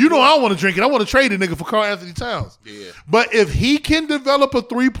want to. I don't want to drink it. I want to trade a nigga for Karl Anthony Towns. Yeah. But if he can develop a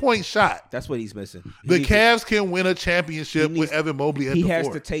 3-point shot, that's what he's missing. The Cavs can win a championship with Evan Mobley at the 4. He has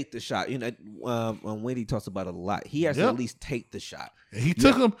to take the shot. You know, Wendy talks about it a lot. He has to at least take the shot. And he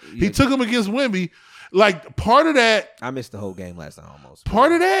took him. He took him against Wemby. Like part of that, I missed the whole game last night almost.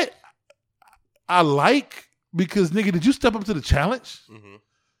 Part of that, I like. Because, nigga, did you step up to the challenge? Mm-hmm.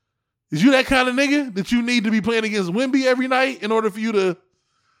 Is you that kind of nigga that you need to be playing against Wemby every night in order for you to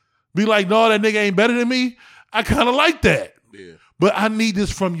be like, no, that nigga ain't better than me? I kind of like that. Yeah. But I need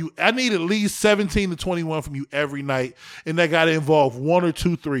this from you. I need at least 17 to 21 from you every night, and that got to involve 1 or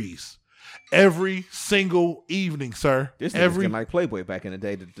 2 threes every single evening, sir. This nigga's like Playboy back in the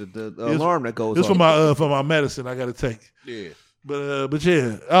day. The alarm that goes off. This for my medicine I got to take. Yeah. But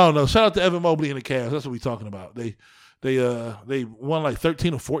yeah, I don't know. Shout out to Evan Mobley and the Cavs. That's what we talking about. They won like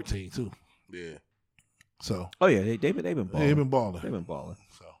 13 or 14 too. Yeah. So. Oh yeah, they've been balling. They've been balling. They've been balling.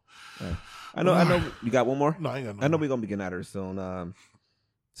 So. I know. You got one more? No, I ain't got no. I know we're gonna be getting out of here soon.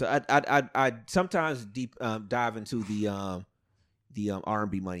 So I sometimes deep dive into the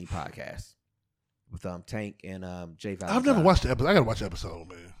R&B Money podcast with Tank and Jay Valentine. I've never watched the episode. I gotta watch the episode,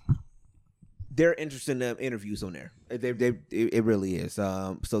 man. They're interesting interviews on there. It really is.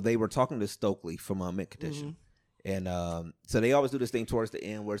 So they were talking to Stokely from Mint Condition, and so they always do this thing towards the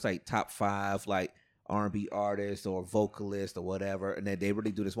end where it's like top 5 like R&B artists or vocalists or whatever, and then they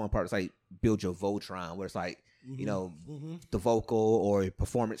really do this one part. It's like build your Voltron, where it's like you know the vocal or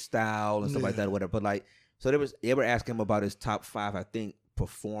performance style and stuff like that or whatever. But like, so they were asking him about his top 5, I think,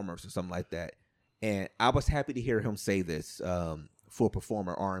 performers or something like that, and I was happy to hear him say this for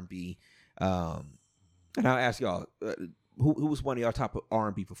performer R&B. And I'll ask y'all, who was one of y'all top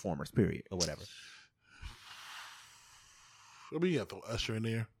R&B performers, period, or whatever? I mean, you have to throw Usher in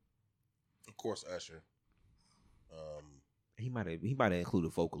there. Of course, Usher. He might have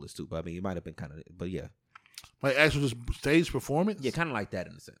included vocalists too, but I mean, he might have been kind of, but yeah, like actual just stage performance. Yeah, kind of like that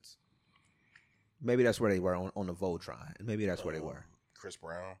in a sense. Maybe that's where they were on the Voltron, and maybe that's where they were. Chris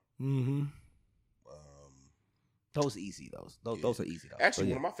Brown. Mm-hmm. Those are easy. Those are easy. Actually,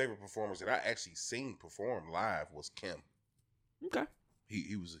 one of my favorite performers that I actually seen perform live was Kim. Okay.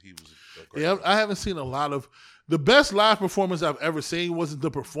 He was a great yeah. I haven't seen a lot of the best live performance I've ever seen. Wasn't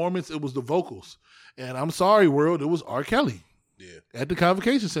the performance; it was the vocals. And I'm sorry, world, it was R. Kelly. Yeah. At the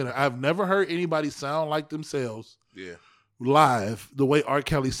Convocation Center, I've never heard anybody sound like themselves. Yeah. Live, the way R.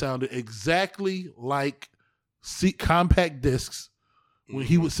 Kelly sounded, exactly like compact discs when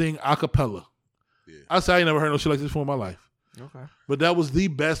he would sing a cappella. Yeah. I say I ain't never heard no shit like this before in my life. Okay. But that was the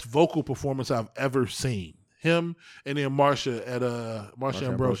best vocal performance I've ever seen. Him and then Marsha at Marsha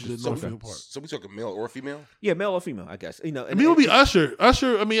Ambrosius at Northfield Park. So we talking male or female? Yeah, male or female, I guess. You know, I mean, it would be Usher.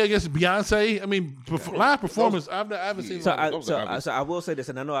 I mean, I guess Beyonce. I mean, live performance. I haven't seen. So I will say this,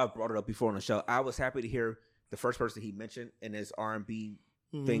 and I know I've brought it up before on the show. I was happy to hear the first person he mentioned in his R&B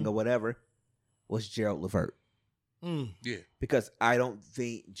thing or whatever was Gerald Levert. Yeah, because I don't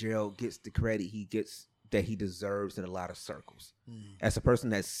think Gerald gets the credit he deserves in a lot of circles. As a person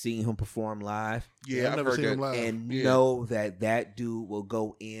that's seen him perform live, I've never seen him live, and know that dude will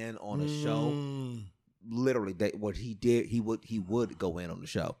go in on a show. Literally, that what he did, he would go in on the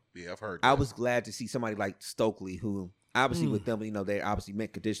show. Yeah, I've heard. I was glad to see somebody like Stokely, who obviously with them, you know, they obviously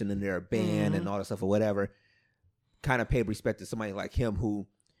Mint Condition and they're a band and all that stuff or whatever. Kind of paid respect to somebody like him who.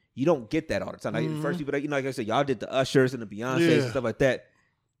 You don't get that all the time. Like, first people that, you know, like I said, y'all did the Ushers and the Beyoncés and stuff like that.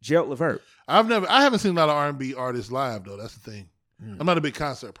 Gerald Levert. I haven't seen a lot of R&B artists live though. That's the thing. I'm not a big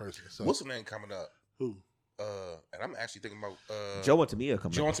concert person. So. What's the name coming up? Who? And I'm actually thinking about Joe and Tamia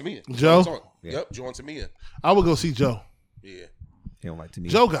coming. Joe and Tamia. Joe. Yep, Joe and Tamia. I would go see Joe. Yeah. He don't like Tamia.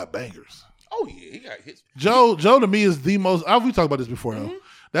 Joe got bangers. Oh yeah, he got hits. Joe to me is the most. We talked about this before though.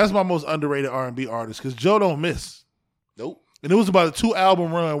 That's my most underrated R&B artist because Joe don't miss. Nope. And it was about a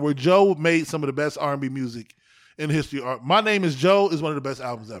 2-album run where Joe made some of the best R&B music in history. My Name is Joe is one of the best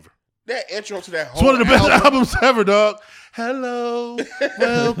albums ever. That intro to that whole It's one of the best album. albums ever, dog. Hello,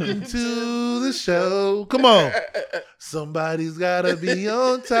 welcome to the show. Come on. Somebody's got to be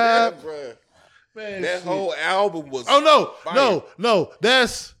on top. Bruh. Man, That shit. whole album was. Oh, fire. no.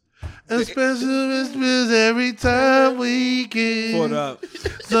 That's a special whispers every time we kiss. What up?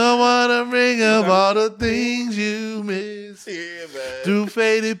 Someone to bring up all the things you miss. Yeah, man. Through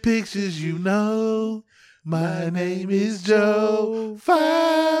faded pictures, you know. My name is Joe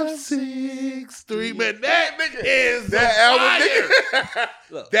 563. Man, that nigga is That album,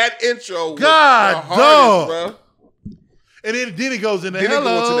 nigga. That intro was God, the hardest, dog. bro. And then it goes into Then it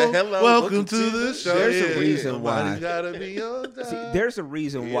hello. goes to the hello, Welcome to the show. There's a reason Somebody's why. gotta be on time. See, there's a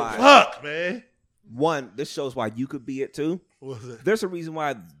reason why. Fuck, man. One, this shows why you could be it too. What's that? There's a reason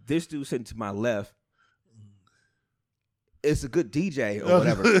why this dude sitting to my left is a good DJ or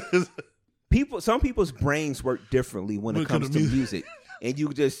whatever. Some people's brains work differently when it comes to music, and you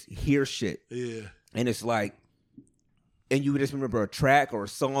just hear shit, Yeah. and it's like, and you just remember a track or a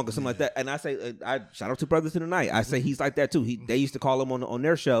song or something like that. And I say, I shout out to Brothers in the Night. I say he's like that too. They used to call him on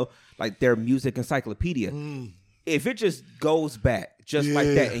their show like their music encyclopedia. If it just goes back just like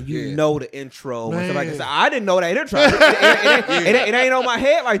that, and you know the intro and stuff like that, I didn't know that intro. It ain't on my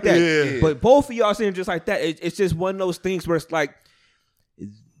head like that. Yeah. But both of y'all saying just like that, it's just one of those things where it's like,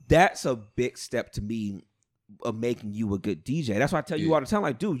 that's a big step to me of making you a good DJ. That's why I tell you all the time,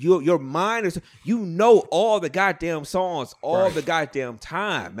 like, dude, your mind is, you know all the goddamn songs all the goddamn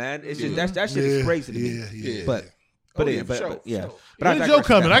time, man. It's just that shit is crazy to me. Yeah. But Sure. I When's Joe digress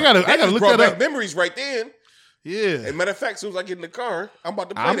coming? that I much. gotta That just look brought that back up. memories right then. Yeah. As a matter of fact, as soon as I get in the car, I'm about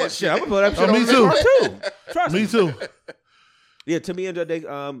to play I'm that shit. I'm gonna put that shit Oh, me on the too. car too. Trust me. Me too. Yeah, to me and they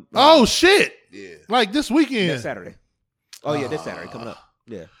Oh shit! Yeah. Like this weekend. this Saturday. Oh yeah, this Saturday coming up.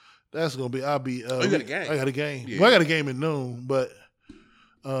 Yeah. That's gonna be. I'll be. you got a game. I got a game. Yeah. Well, I got a game at noon, but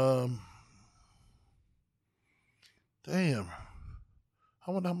damn.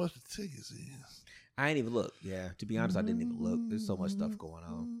 I wonder how much the tickets is. I ain't even look. Yeah, to be honest, I didn't even look. There's so much stuff going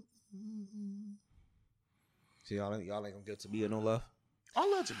on. See, y'all ain't gonna give to me no love. I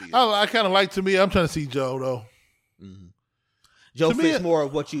love to be. I kind of like to me. I'm trying to see Joe though. Mm-hmm. Joe To me, fits more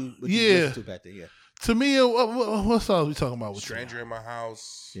of what you listen to back then. Yeah. To me, what songs we talking about? With Stranger in My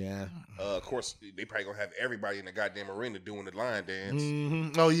House. Yeah. Of course, they probably gonna have everybody in the goddamn arena doing the line dance.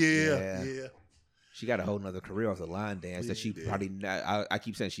 Mm-hmm. Oh yeah. She got a whole nother career off the line dance that she probably not, I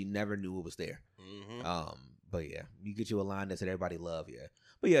keep saying she never knew it was there. Mm-hmm. But yeah, you get you a line dance that everybody love. Yeah.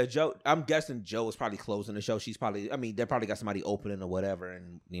 But yeah, Joe. I'm guessing Joe is probably closing the show. She's probably. I mean, they probably got somebody opening or whatever,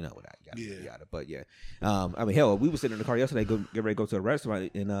 and you know what yada. But yeah, I mean, hell, we were sitting in the car yesterday, get ready to go to a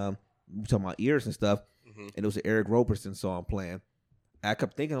restaurant, and we were talking about ears and stuff, and it was an Eric Roberson song playing. I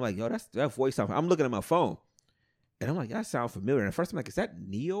kept thinking, I'm like, yo, that voice sound. I'm looking at my phone, and I'm like, that sound familiar. And at first, I'm like, is that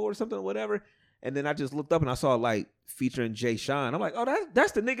Neo or something or whatever? And then I just looked up and I saw like featuring Jay Sean. I'm like, oh,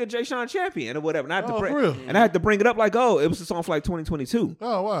 that's the nigga Jay Sean Champion or whatever. And I had to bring, for real? and I had to bring it up like, oh, it was a song for like 2022.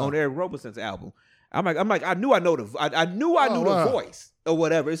 Oh wow. On Eric Roberson's album. I'm like, I knew I knew the voice or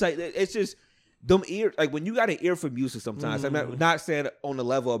whatever. It's like, it's just them ear, like when you got an ear for music sometimes. I'm not saying on the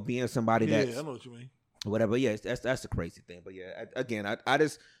level of being somebody Yeah, that's I know what you mean. whatever. Yeah, that's the crazy thing. But yeah, I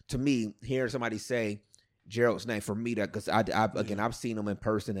just, to me, hearing somebody say Gerald's name for me, that because I've seen him in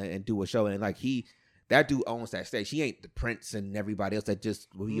person and do a show, and like that dude owns that stage. He ain't the Prince and everybody else that just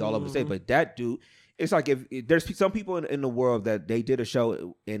will be all over the stage, but that dude, it's like if there's some people in the world that they did a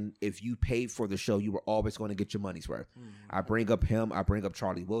show, and if you paid for the show, you were always going to get your money's worth. I bring up him. I bring up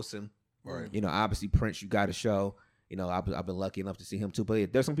Charlie Wilson. Right. You know, obviously Prince, you got a show. You know, I've been lucky enough to see him too. But yeah,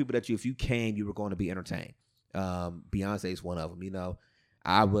 there's some people that if you came, you were going to be entertained. Beyonce is one of them. You know,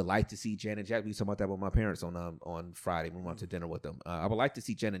 I would like to see Janet Jackson. We talked about that with my parents on Friday. We went to dinner with them. I would like to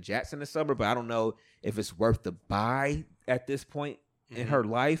see Janet Jackson this summer, but I don't know if it's worth the buy at this point in her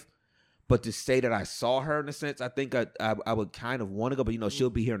life. But to say that I saw her in a sense, I think I would kind of want to go. But you know, she'll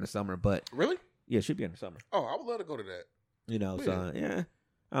be here in the summer. But Really? yeah, she'll be in the summer. Oh, I would love to go to that. You know, so yeah,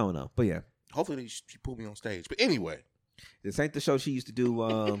 I don't know, but yeah, Hopefully she put me on stage. But anyway, this ain't the show she used to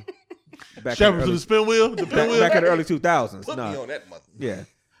do. Back Shepherds of the spin wheel. The pin wheel. back in the early 2000s. put No. me on that mother. Yeah.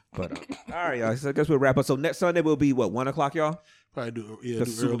 But all right, y'all. So I guess we'll wrap up. So next Sunday will be what, 1:00, y'all? Probably do. Yeah, The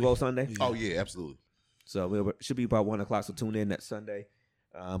do Super early. Bowl Sunday. Yeah. Oh yeah, absolutely. So it should be about 1:00. So tune in next Sunday.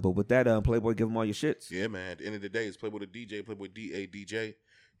 But with that, Playboy, give them all your shits. Yeah, man. At the end of the day, it's Playboy the DJ, Playboy DADJ.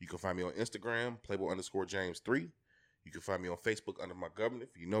 You can find me on Instagram, Playboy_James3. You can find me on Facebook under my government.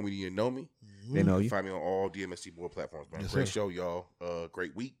 If you know me, you know me. They know You you. can find me on all DMSC board platforms, man. Yes, Great sir. show, y'all.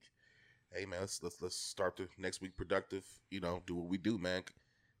 Great week. Hey, man, let's start the next week productive. You know, do what we do, man.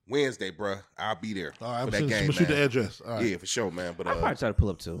 Wednesday, bruh. I'll be there All right, for that game, I'm shoot the man. address. All right. Yeah, for sure, man. But I might try to pull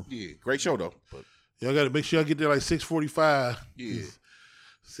up too. yeah, great show though. But Y'all got to make sure y'all get there like 6:45. yeah,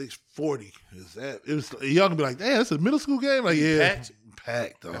 6:40. Is that? It was. Y'all gonna be like, damn, it's a middle school game. Like, yeah,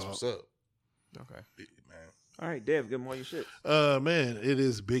 packed. Dog. that's what's up. Okay. Yeah, man. All right, Dev, give them all your shit. Man, it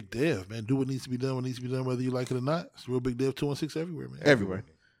is Big Dev, man. Do what needs to be done. What needs to be done, whether you like it or not. It's Real Big Dev 216 everywhere, man. Everywhere.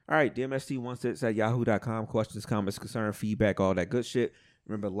 All right, DMST16@yahoo.com. Questions, comments, concerns, feedback, all that good shit.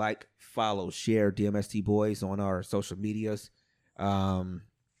 Remember, like, follow, share DMST Boys on our social medias.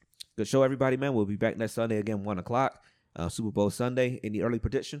 Good show, everybody, man. We'll be back next Sunday again, 1 o'clock. Super Bowl Sunday. Any early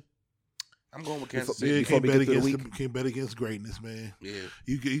prediction? I'm going with Kansas Yeah, City. you can't we bet get through the against week. can't bet against greatness, man. Yeah.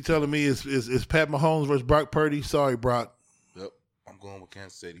 You telling me it's Pat Mahomes versus Brock Purdy? Sorry, Brock. Yep. I'm going with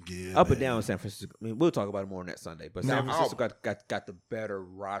Kansas City. Yeah, Up man. and down in San Francisco. I mean, we'll talk about it more next Sunday. But San Francisco got the better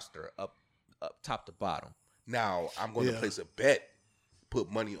roster up top to bottom. Now I'm going to place a bet,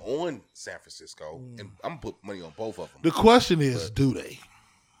 put money on San Francisco, and I'm gonna put money on both of them. The question is, do they?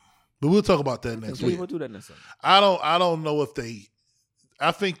 But we'll talk about that next week. We'll do that next Sunday. I don't know if they.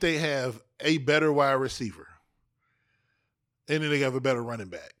 I think they have a better wide receiver, and then they have a better running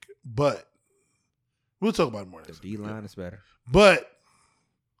back. But we'll talk about it more. The D line is better. But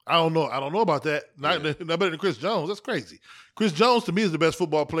I don't know. I don't know about that. Not better than Chris Jones. That's crazy. Chris Jones to me is the best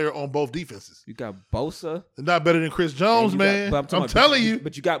football player on both defenses. You got Bosa. Not better than Chris Jones, man. I'm telling you.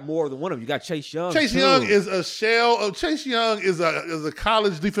 But you got more than one of them. You got Chase Young. Chase too. Young is a shell of Chase Young is a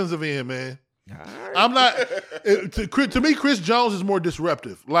college defensive end, man. All right. I'm not to me. Chris Jones is more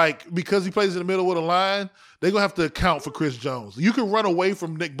disruptive, like because he plays in the middle of the line. They're gonna have to account for Chris Jones. You can run away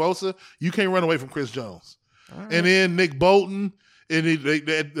from Nick Bosa, you can't run away from Chris Jones. Right. And then Nick Bolton and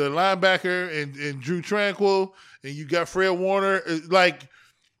the linebacker and Drew Tranquil, and you got Fred Warner. Like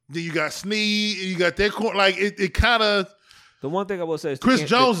then you got Snead, and you got that corner. Like it kind of. The one thing I will say is Chris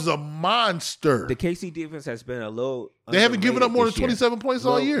Jones is a monster. The KC defense has been a little. They haven't given up more than this year. 27 points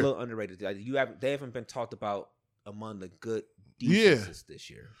all year. A little underrated. Like, they haven't been talked about among the good defenses this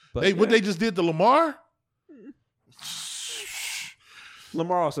year. But What they just did to Lamar.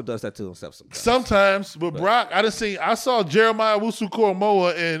 Lamar also does that to himself sometimes. Sometimes, but Brock, I saw Jeremiah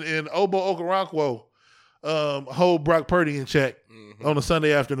Wusu-Koromoa and Obo Okoronkwo hold Brock Purdy in check on a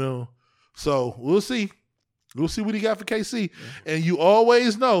Sunday afternoon. So we'll see. We'll see what he got for KC. And you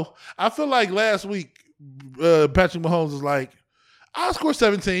always know. I feel like last week, Patrick Mahomes was like, I'll score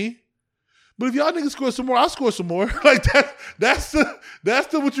 17. But if y'all niggas score some more, I'll score some more. Like that's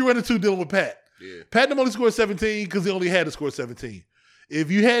the what you run into dealing with Pat. Yeah. Pat only scored 17 because he only had to score 17. If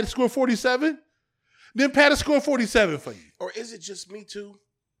you had to score 47, then Pat will score 47 for you. Or is it just me too?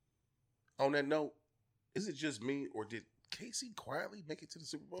 On that note, is it just me, or did KC quietly make it to the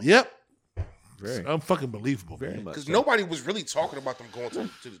Super Bowl? Yep. Very. Unfucking believable. Very Man. much. Because so. nobody was really talking about them going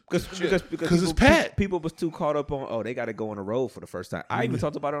to the Because it's Pat. People was too caught up on, they got to go on the road for the first time. I even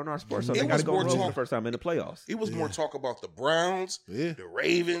talked about it on our sports. So It they got was to go on the more road for talk- the first time in the playoffs. It was more talk about the Browns, Yeah. the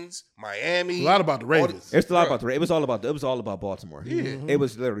Ravens, Miami. A lot about the Ravens. It's a lot about the. It was all about Baltimore. Yeah. It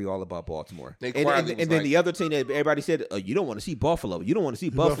was literally all about Baltimore. They And quietly was then like- the other team that everybody said, you don't want to see Buffalo. You don't want to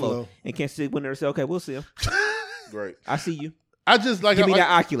see Buffalo. And Kansas City went there and said, okay, we'll see them. Right. I see you. I just like Give me like, that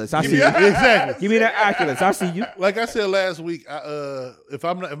Oculus. I give see me- you. Exactly. Give me that Oculus. I see you. Like I said last week,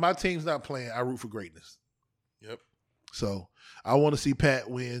 if my team's not playing, I root for greatness. Yep. So I want to see Pat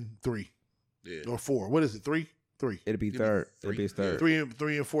win 3 Yeah. or 4. What is it? 3? 3. It'll be third. It'll be his third.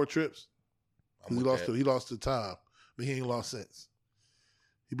 3 and 4 trips. I'm He with that. lost to Tom, but he ain't lost since.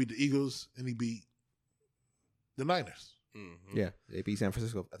 He beat the Eagles and he beat the Niners. Mhm. Yeah, they beat San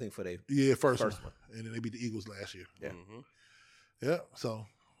Francisco. I think for their Yeah, first one. and then they beat the Eagles last year. Yeah. Mhm. Yeah. So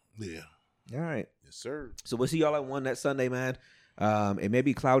yeah. All right. Yes, sir. So we'll see y'all at 1 that Sunday, man. It may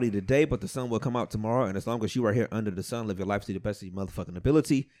be cloudy today, but the sun will come out tomorrow. And as long as you are here under the sun, live your life to the best of your motherfucking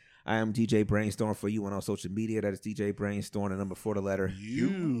ability. I am DJ Brainstorm for you on social media. That is DJ Brainstorm, the number 4, the letter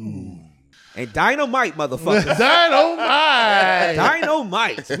You. And Dynomite, motherfuckers. Dynamite.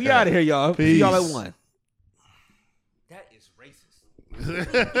 Dynamite. We out of here, y'all. See y'all at Peace. 1. That is racist.